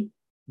me,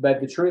 but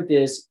the truth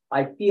is,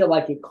 I feel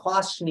like it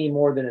costs me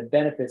more than it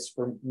benefits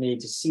for me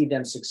to see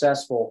them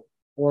successful,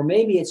 or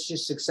maybe it's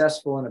just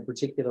successful in a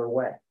particular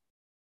way.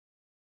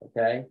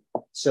 Okay.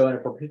 So in a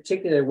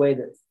particular way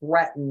that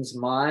threatens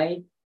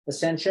my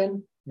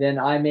ascension, then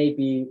I may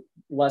be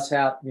less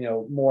happy,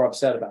 more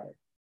upset about it.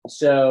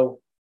 So,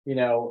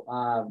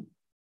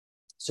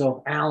 so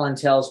if Alan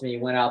tells me he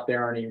went out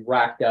there and he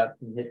racked up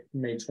and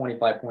made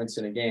 25 points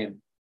in a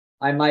game,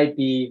 I might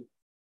be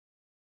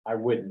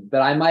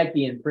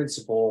in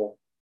principle,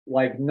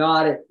 like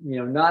not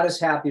as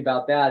happy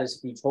about that as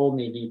if he told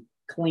me he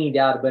cleaned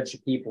out a bunch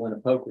of people in a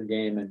poker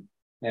game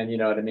and you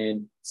know what I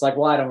mean? It's like,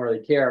 well, I don't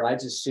really care. I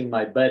just assume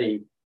my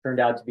buddy turned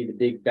out to be the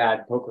big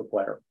bad poker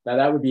player. Now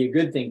that would be a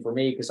good thing for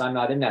me because I'm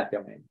not in that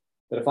domain.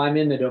 But if I'm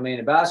in the domain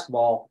of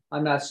basketball,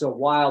 I'm not so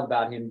wild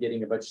about him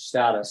getting a bunch of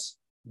status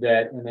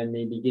and then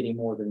maybe getting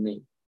more than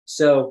me.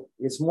 So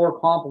it's more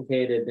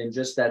complicated than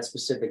just that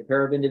specific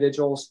pair of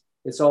individuals.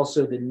 It's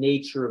also the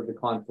nature of the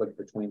conflict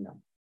between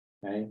them.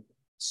 Okay.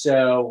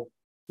 So,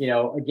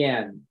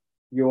 again,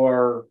 you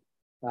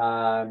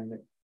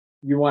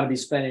want to be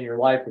spending your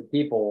life with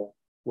people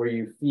where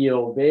you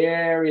feel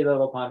very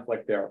little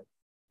conflict there,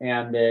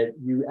 and that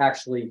you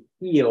actually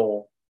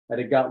feel at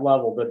a gut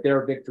level that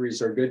their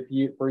victories are good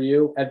for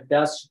you. At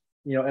best,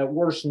 at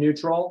worst,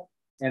 neutral,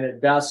 and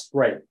at best,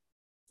 great.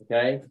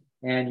 Okay.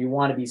 And you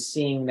want to be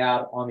seeing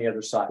that on the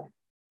other side.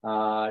 You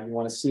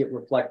want to see it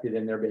reflected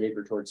in their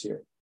behavior towards you.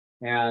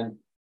 And,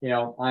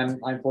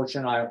 I'm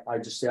fortunate. I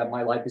just have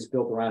my life is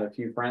built around a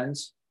few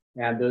friends,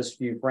 and those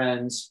few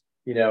friends,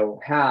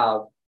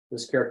 have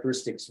those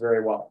characteristics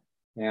very well.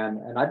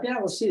 And I've been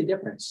able to see the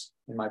difference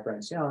in my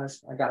friends.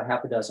 I got a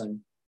half a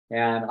dozen,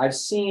 and I've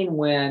seen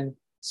when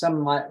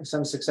some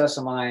success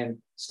of mine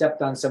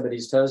stepped on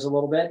somebody's toes a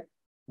little bit,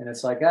 and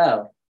it's like,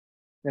 oh,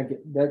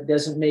 that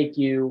doesn't make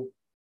you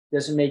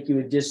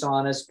a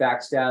dishonest,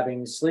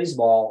 backstabbing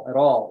sleazeball at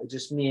all. It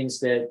just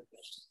means that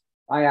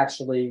I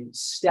actually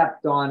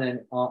stepped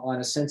on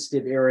a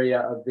sensitive area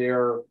of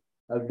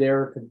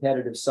their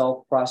competitive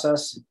self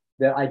process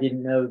that I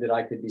didn't know that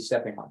I could be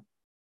stepping on.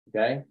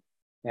 Okay.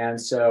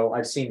 And so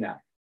I've seen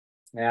that.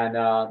 And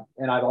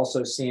I've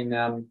also seen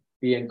them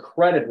be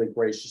incredibly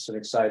gracious and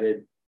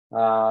excited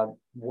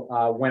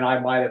when I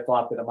might have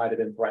thought that it might have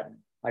been threatened.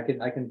 I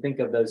can think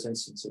of those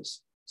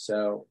instances.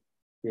 So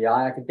yeah,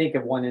 I can think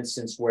of one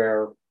instance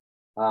where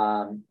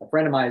a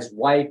friend of mine's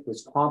wife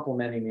was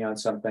complimenting me on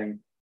something,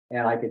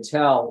 and I could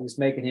tell it was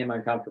making him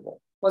uncomfortable.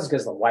 It wasn't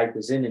because the wife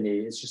was into me.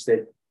 It's just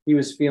that he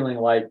was feeling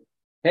like,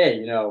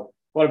 hey,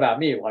 what about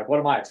me? Like, what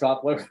am I, a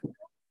chocolate?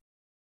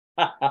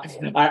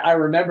 I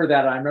remember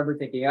that. I remember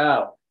thinking,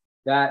 oh,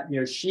 that,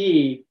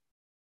 she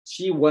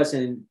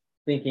wasn't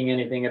thinking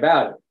anything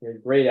about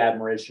it. Great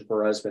admiration for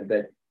her husband,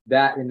 but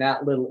that in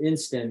that little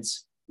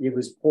instance, it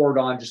was poured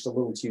on just a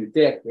little too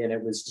thick, and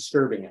it was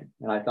disturbing him.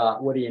 And I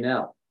thought, what do you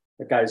know?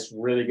 That guy's a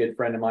really good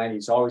friend of mine.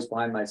 He's always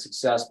behind my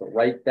success, but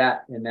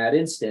in that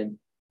instant,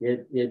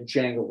 it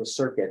jangled the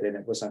circuit and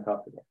it was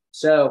uncomfortable.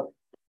 So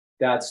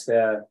that's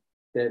the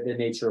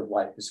nature of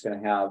life is going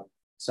to have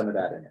some of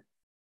that in it.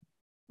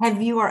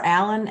 Have you or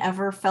Alan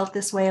ever felt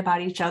this way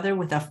about each other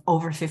with a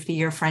over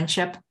 50-year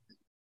friendship?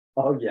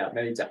 Oh yeah,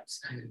 many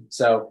times.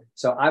 So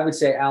I would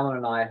say Alan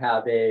and I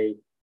have a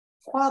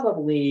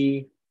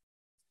probably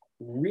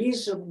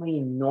reasonably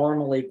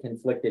normally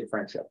conflicted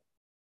friendship.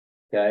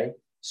 Okay.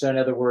 So in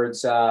other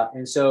words,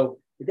 and so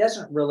it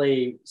doesn't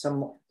really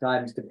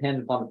sometimes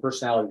depend upon the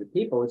personality of the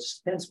people. It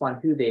just depends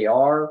upon who they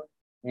are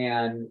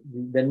and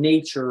the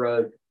nature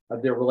of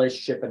their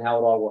relationship and how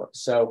it all works.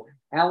 So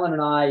Alan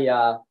and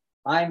I,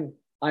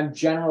 I'm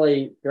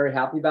generally very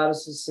happy about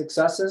his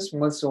successes.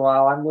 Once in a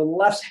while, I'm a little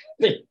less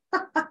happy.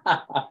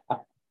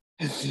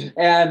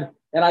 and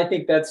I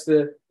think that's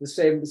the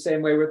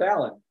same way with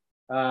Alan.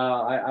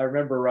 I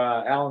remember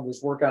Alan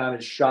was working on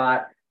his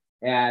shot,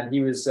 and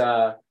he was.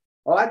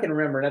 I can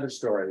remember another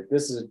story.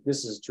 This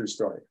is a true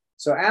story.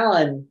 So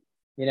Alan,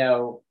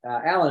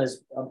 Alan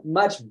is a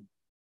much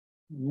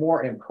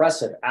more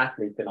impressive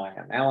athlete than I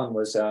am. Alan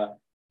was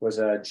was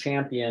a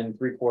champion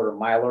 3/4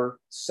 miler,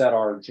 set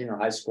our junior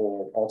high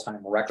school all-time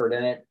record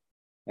in it.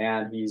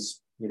 And he's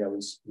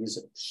a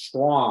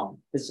strong,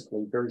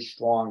 physically very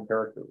strong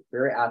character,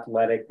 very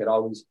athletic, that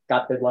always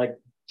got the like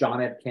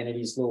John F.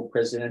 Kennedy's little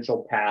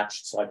presidential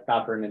patch. It's like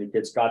not very many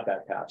kids got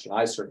that patch, and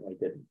I certainly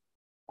didn't.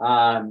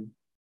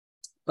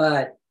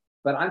 But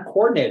I'm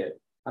coordinated.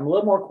 I'm a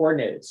little more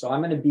coordinated. So I'm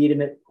going to beat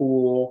him at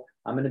pool.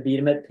 I'm going to beat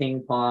him at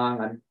ping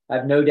pong. I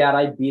have no doubt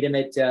I'd beat him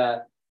at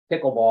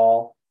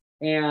pickleball.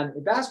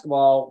 And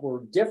basketball, we're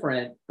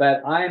different,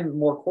 but I'm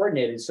more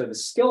coordinated. So the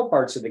skill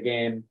parts of the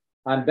game,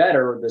 I'm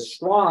better.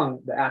 The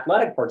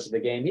athletic parts of the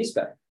game, he's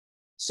better.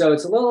 So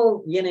it's a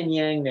little yin and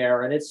yang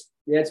there, and it's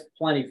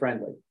plenty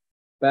friendly.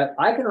 But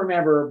I can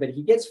remember, but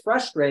he gets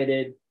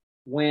frustrated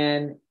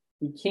when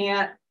he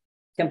can't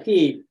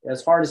compete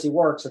as hard as he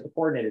works at the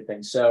coordinated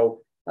thing.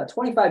 So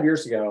 25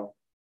 years ago,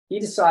 he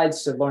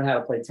decides to learn how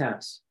to play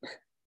tennis.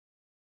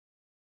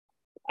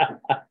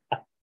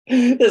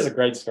 This is a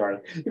great story.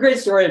 A great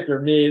story if you're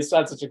me. It's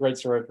not such a great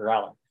story if you're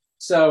Alan.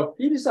 So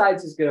he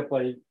decides he's going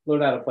to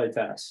learn how to play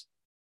tennis.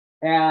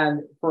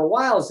 And for a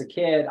while as a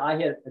kid, I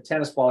hit a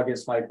tennis ball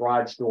against my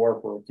garage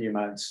door for a few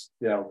months,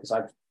 because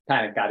I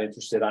kind of got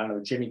interested. I don't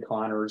know, Jimmy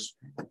Connors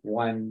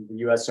won the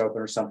US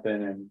Open or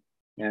something.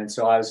 And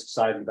so I was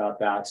excited about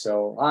that.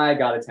 So I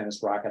got a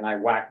tennis racket and I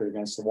whacked it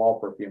against the wall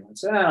for a few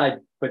months. And then I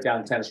put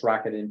down the tennis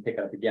racket and pick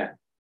it up again.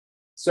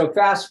 So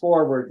fast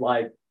forward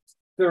like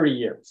 30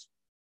 years.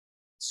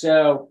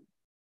 So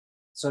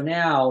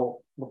now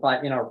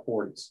we're in our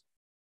 40s.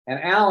 And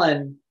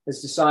Alan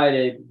has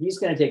decided he's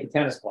going to take a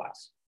tennis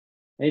class.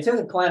 And he took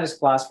a tennis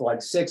class for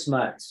like 6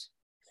 months.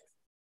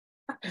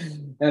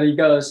 And he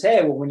goes,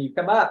 hey, well, when you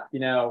come up,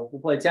 we'll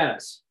play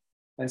tennis.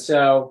 And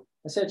so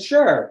I said,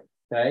 sure.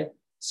 Okay.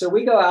 So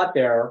we go out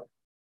there,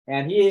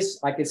 and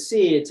I could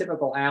see a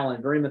typical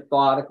Alan, very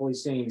methodical.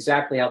 He's doing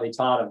exactly how they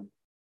taught him.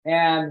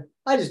 And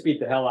I just beat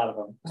the hell out of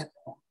him.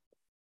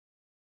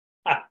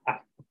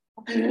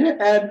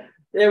 And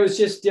it was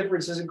just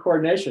differences in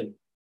coordination.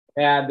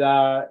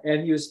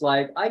 And he was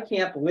like, I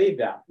can't believe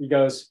that. He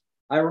goes,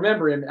 I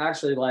remember him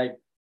actually like,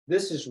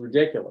 this is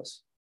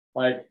ridiculous.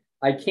 Like,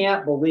 I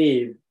can't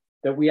believe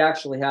that we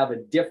actually have a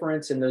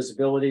difference in those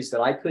abilities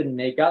that I couldn't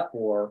make up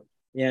for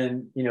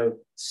in,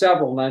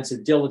 several months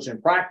of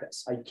diligent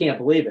practice. I can't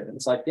believe it. And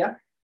it's like, yeah,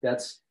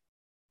 that's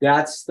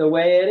the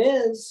way it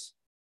is,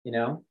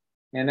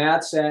 and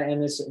that's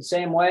in the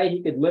same way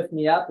he could lift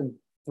me up and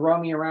throw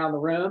me around the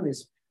room.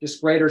 Is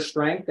just greater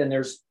strength. And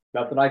there's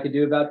nothing I could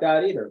do about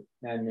that either.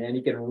 And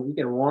he can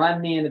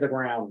run me into the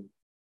ground,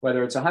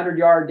 whether it's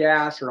 100-yard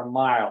dash or a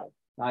mile.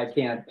 I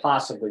can't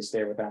possibly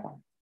stay with that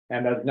one.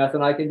 And there's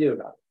nothing I can do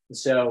about it.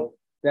 So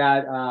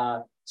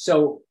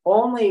so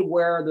only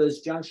where those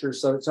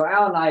junctures, so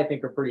Al and I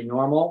think are pretty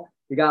normal.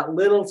 We got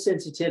little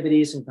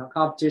sensitivities and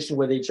competition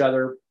with each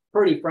other,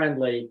 pretty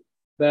friendly,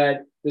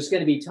 but there's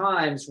going to be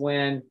times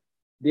when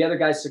the other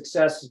guy's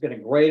success is going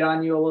to grate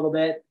on you a little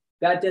bit.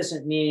 That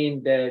doesn't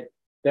mean that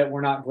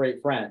we're not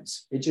great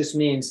friends. It just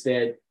means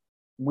that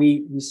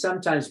we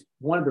sometimes,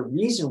 one of the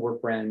reasons we're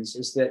friends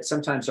is that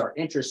sometimes our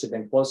interests have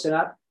been close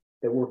enough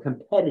that we're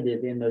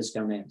competitive in those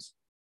domains.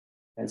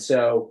 And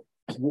so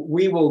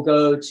we will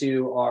go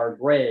to our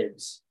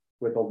graves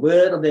with a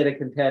little bit of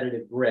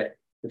competitive grit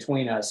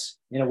between us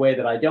in a way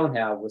that I don't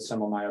have with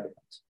some of my other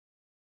friends.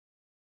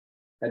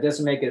 That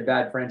doesn't make it a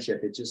bad friendship.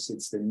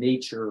 It's the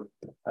nature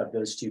of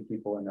those two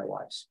people in their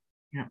lives.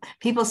 Yeah.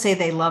 People say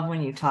they love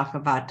when you talk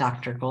about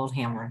Dr.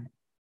 Goldhammer.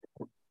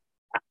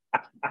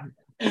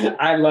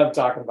 I love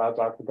talking about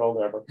Dr.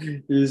 Goldhammer.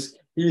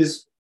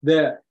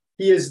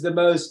 He is the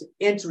most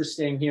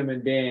interesting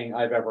human being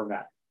I've ever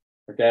met.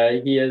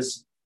 Okay, he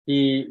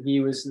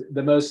was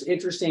the most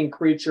interesting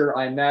creature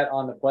I met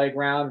on the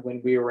playground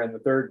when we were in the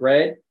 3rd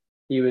grade.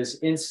 He was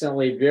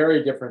instantly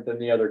very different than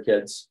the other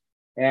kids.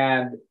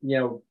 And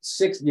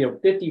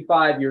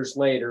 55 years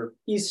later,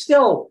 he's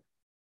still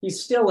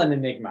an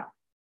enigma.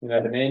 You know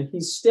what I mean?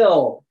 He's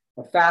still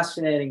a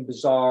fascinating,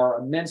 bizarre,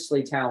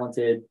 immensely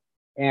talented,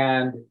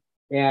 and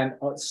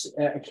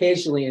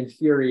occasionally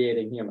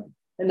infuriating human.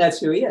 And that's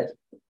who he is.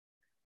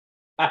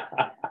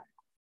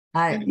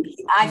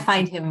 I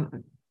find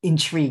him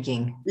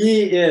intriguing.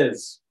 He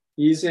is.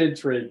 He's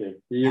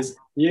intriguing.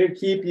 He'll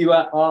keep you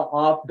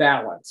off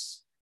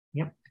balance.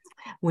 Yep.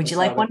 Would you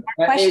like one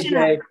more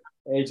question?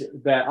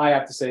 AJ, that I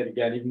have to say it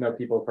again, even though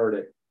people have heard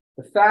it.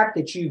 The fact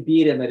that you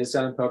beat him at his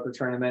own poker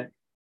tournament,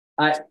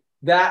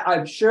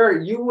 I'm sure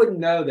you wouldn't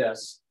know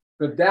this,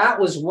 but that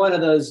was one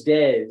of those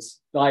days,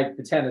 like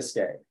the tennis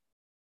day.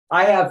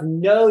 I have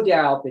no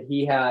doubt that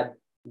he had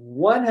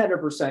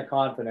 100%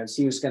 confidence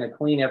he was going to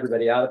clean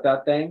everybody out of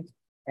that thing.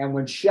 And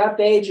when Chef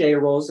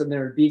AJ rolls in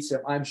there and beats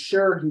him, I'm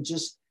sure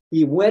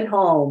he went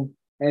home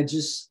and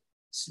just,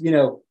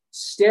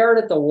 stared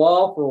at the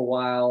wall for a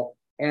while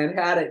and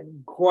had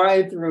it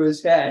grind through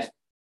his head.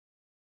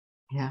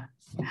 Yeah.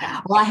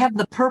 Well, I have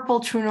the purple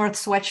True North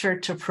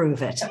sweatshirt to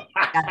prove it.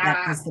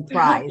 That was the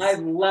prize. I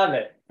love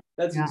it.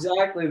 That's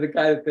exactly the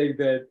kind of thing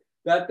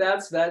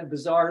that's that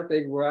bizarre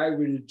thing where I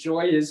would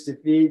enjoy his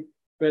defeat,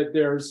 but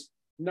there's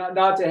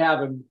not to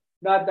have him,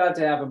 not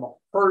to have him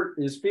hurt,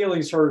 his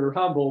feelings hurt or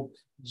humbled,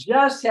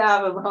 just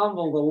have him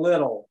humbled a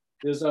little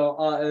is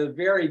a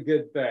very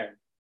good thing.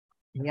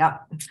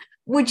 Yep.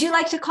 Would you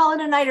like to call it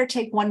a night or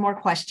take one more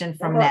question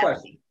from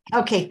Natalie?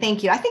 Okay,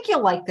 thank you. I think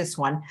you'll like this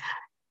one.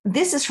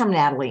 This is from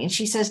Natalie, and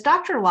she says,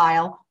 Dr.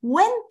 Lisle,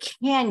 when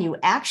can you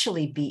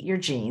actually beat your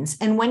genes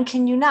and when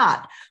can you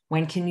not?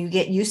 When can you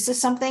get used to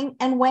something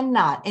and when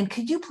not? And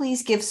could you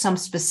please give some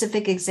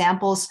specific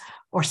examples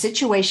or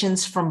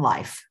situations from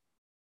life?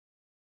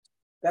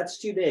 That's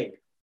too big.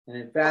 And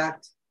in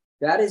fact,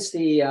 that is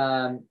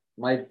the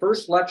my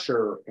first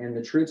lecture in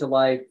the True to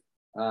Life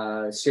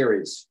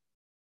series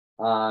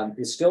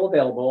is still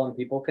available and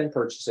people can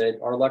purchase it.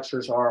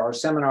 Our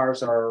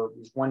seminars are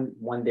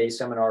one day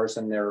seminars,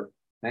 and they're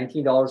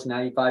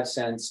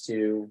 $19.95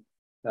 to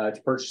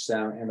purchase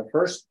them. And the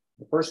first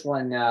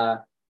one,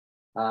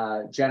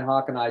 Jen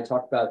Hawk and I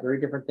talked about very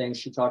different things.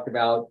 She talked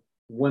about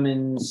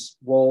women's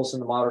roles in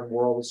the modern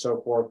world and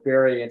so forth.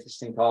 Very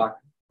interesting talk.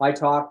 My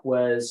talk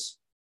was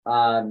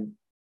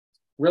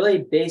really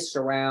based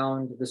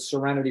around the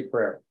Serenity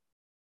Prayer.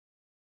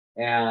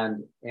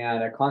 And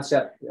a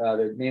concept,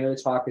 the name of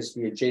the talk is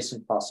The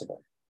Adjacent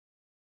Possible.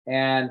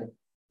 And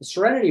the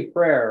Serenity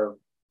Prayer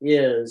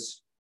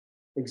is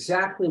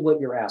exactly what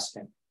you're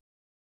asking.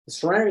 The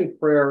Serenity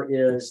Prayer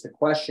is the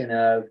question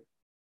of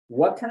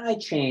what can I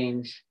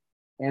change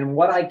and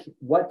what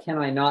can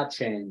I not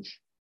change?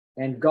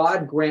 And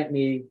God grant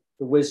me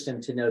the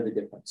wisdom to know the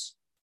difference.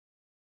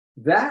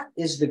 That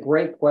is the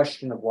great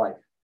question of life.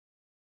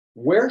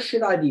 Where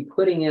should I be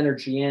putting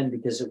energy in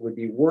because it would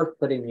be worth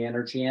putting the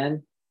energy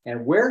in?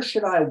 And where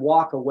should I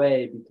walk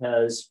away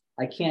because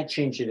I can't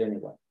change it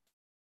anyway?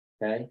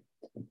 Okay.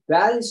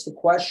 That is the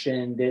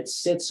question that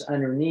sits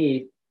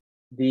underneath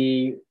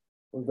the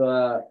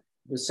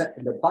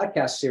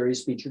podcast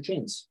series Beat Your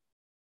Genes.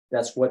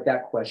 That's what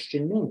that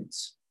question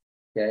means.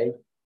 Okay.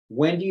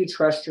 When do you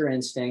trust your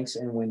instincts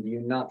and when do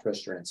you not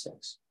trust your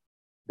instincts?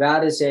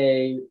 That's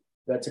a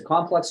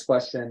complex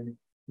question.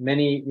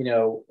 Many,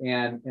 the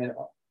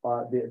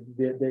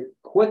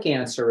quick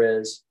answer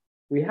is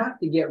we have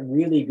to get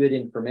really good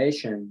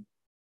information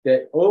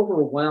that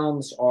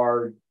overwhelms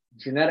our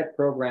genetic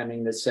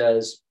programming that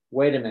says,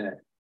 wait a minute,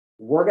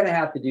 we're going to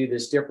have to do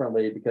this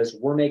differently because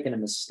we're making a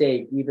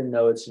mistake, even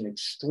though it's an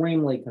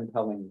extremely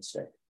compelling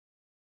mistake.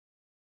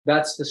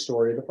 That's the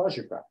story of the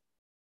pleasure trap.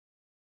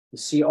 You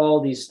see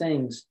all these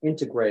things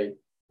integrate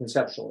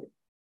conceptually.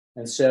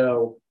 And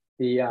so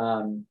you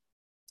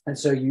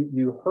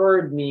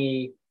heard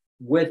me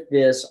with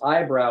this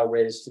eyebrow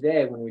raised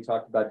today when we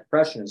talked about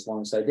depression, as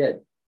long as I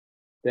did,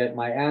 that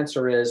my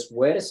answer is,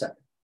 wait a second.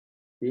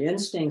 The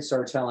instincts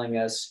are telling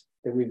us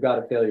that we've got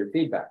a failure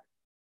feedback.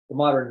 The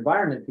modern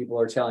environment people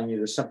are telling you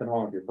there's something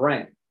wrong with your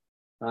brain.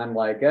 I'm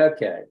like,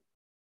 okay,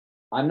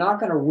 I'm not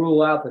going to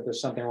rule out that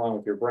there's something wrong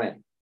with your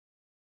brain.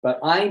 But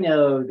I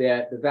know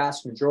that the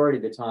vast majority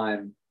of the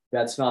time,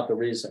 that's not the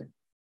reason.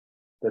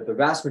 That the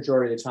vast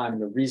majority of the time,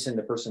 the reason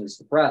the person is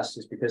depressed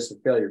is because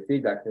of failure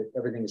feedback, that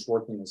everything is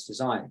working as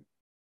designed.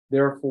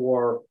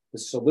 Therefore, the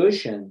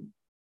solution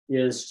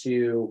is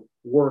to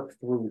work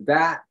through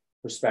that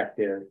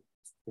perspective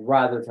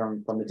rather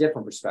than from a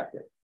different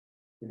perspective.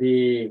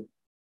 The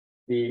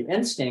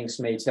instincts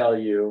may tell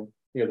you,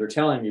 they're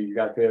telling you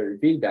got failure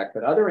feedback,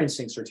 but other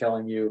instincts are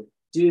telling you,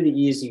 do the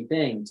easy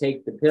thing,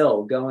 take the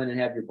pill, go in and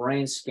have your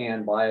brain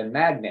scanned by a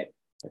magnet,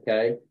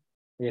 okay?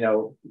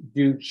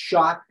 Do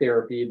shock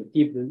therapy.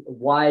 The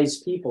wise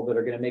people that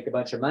are going to make a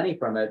bunch of money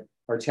from it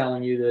are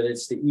telling you that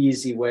it's the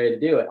easy way to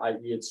do it.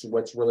 It's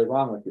what's really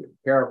wrong with you.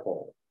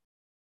 Careful.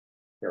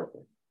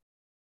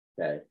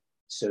 Okay.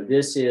 So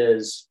this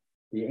is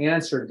the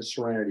answer to the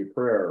Serenity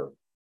Prayer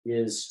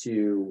is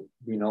to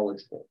be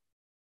knowledgeable.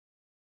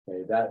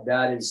 Okay.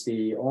 That is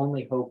the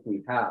only hope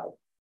we have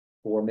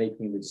for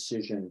making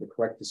the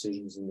correct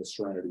decisions in the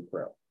Serenity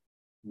Prayer.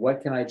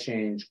 What can I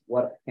change?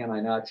 What can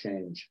I not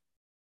change?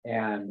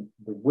 And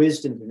the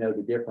wisdom to know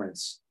the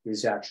difference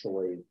is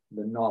actually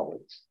the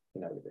knowledge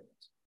to know the difference.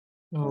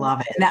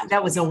 Love it. And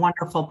that was a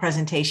wonderful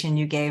presentation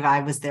you gave.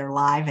 I was there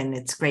live, and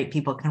it's great.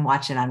 People can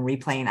watch it on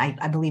replay. And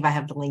I believe I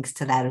have the links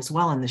to that as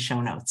well in the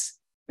show notes.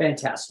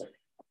 Fantastic.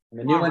 And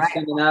the new one's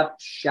coming up,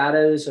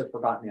 Shadows of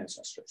Forgotten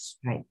Ancestors.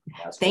 Right.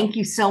 Thank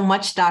you so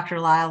much, Dr.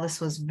 Lisle.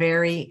 This was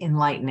very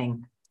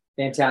enlightening.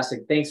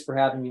 Fantastic. Thanks for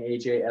having me,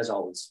 AJ, as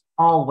always.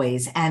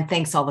 Always. And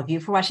thanks all of you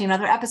for watching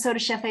another episode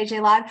of Chef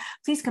AJ Live.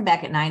 Please come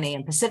back at 9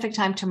 a.m. Pacific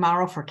time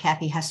tomorrow for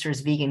Kathy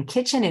Hester's Vegan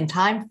Kitchen. In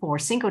time for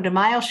Cinco de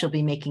Mayo, she'll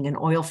be making an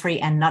oil-free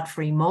and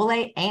nut-free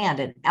mole and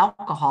an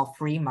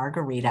alcohol-free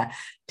margarita.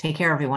 Take care, everyone.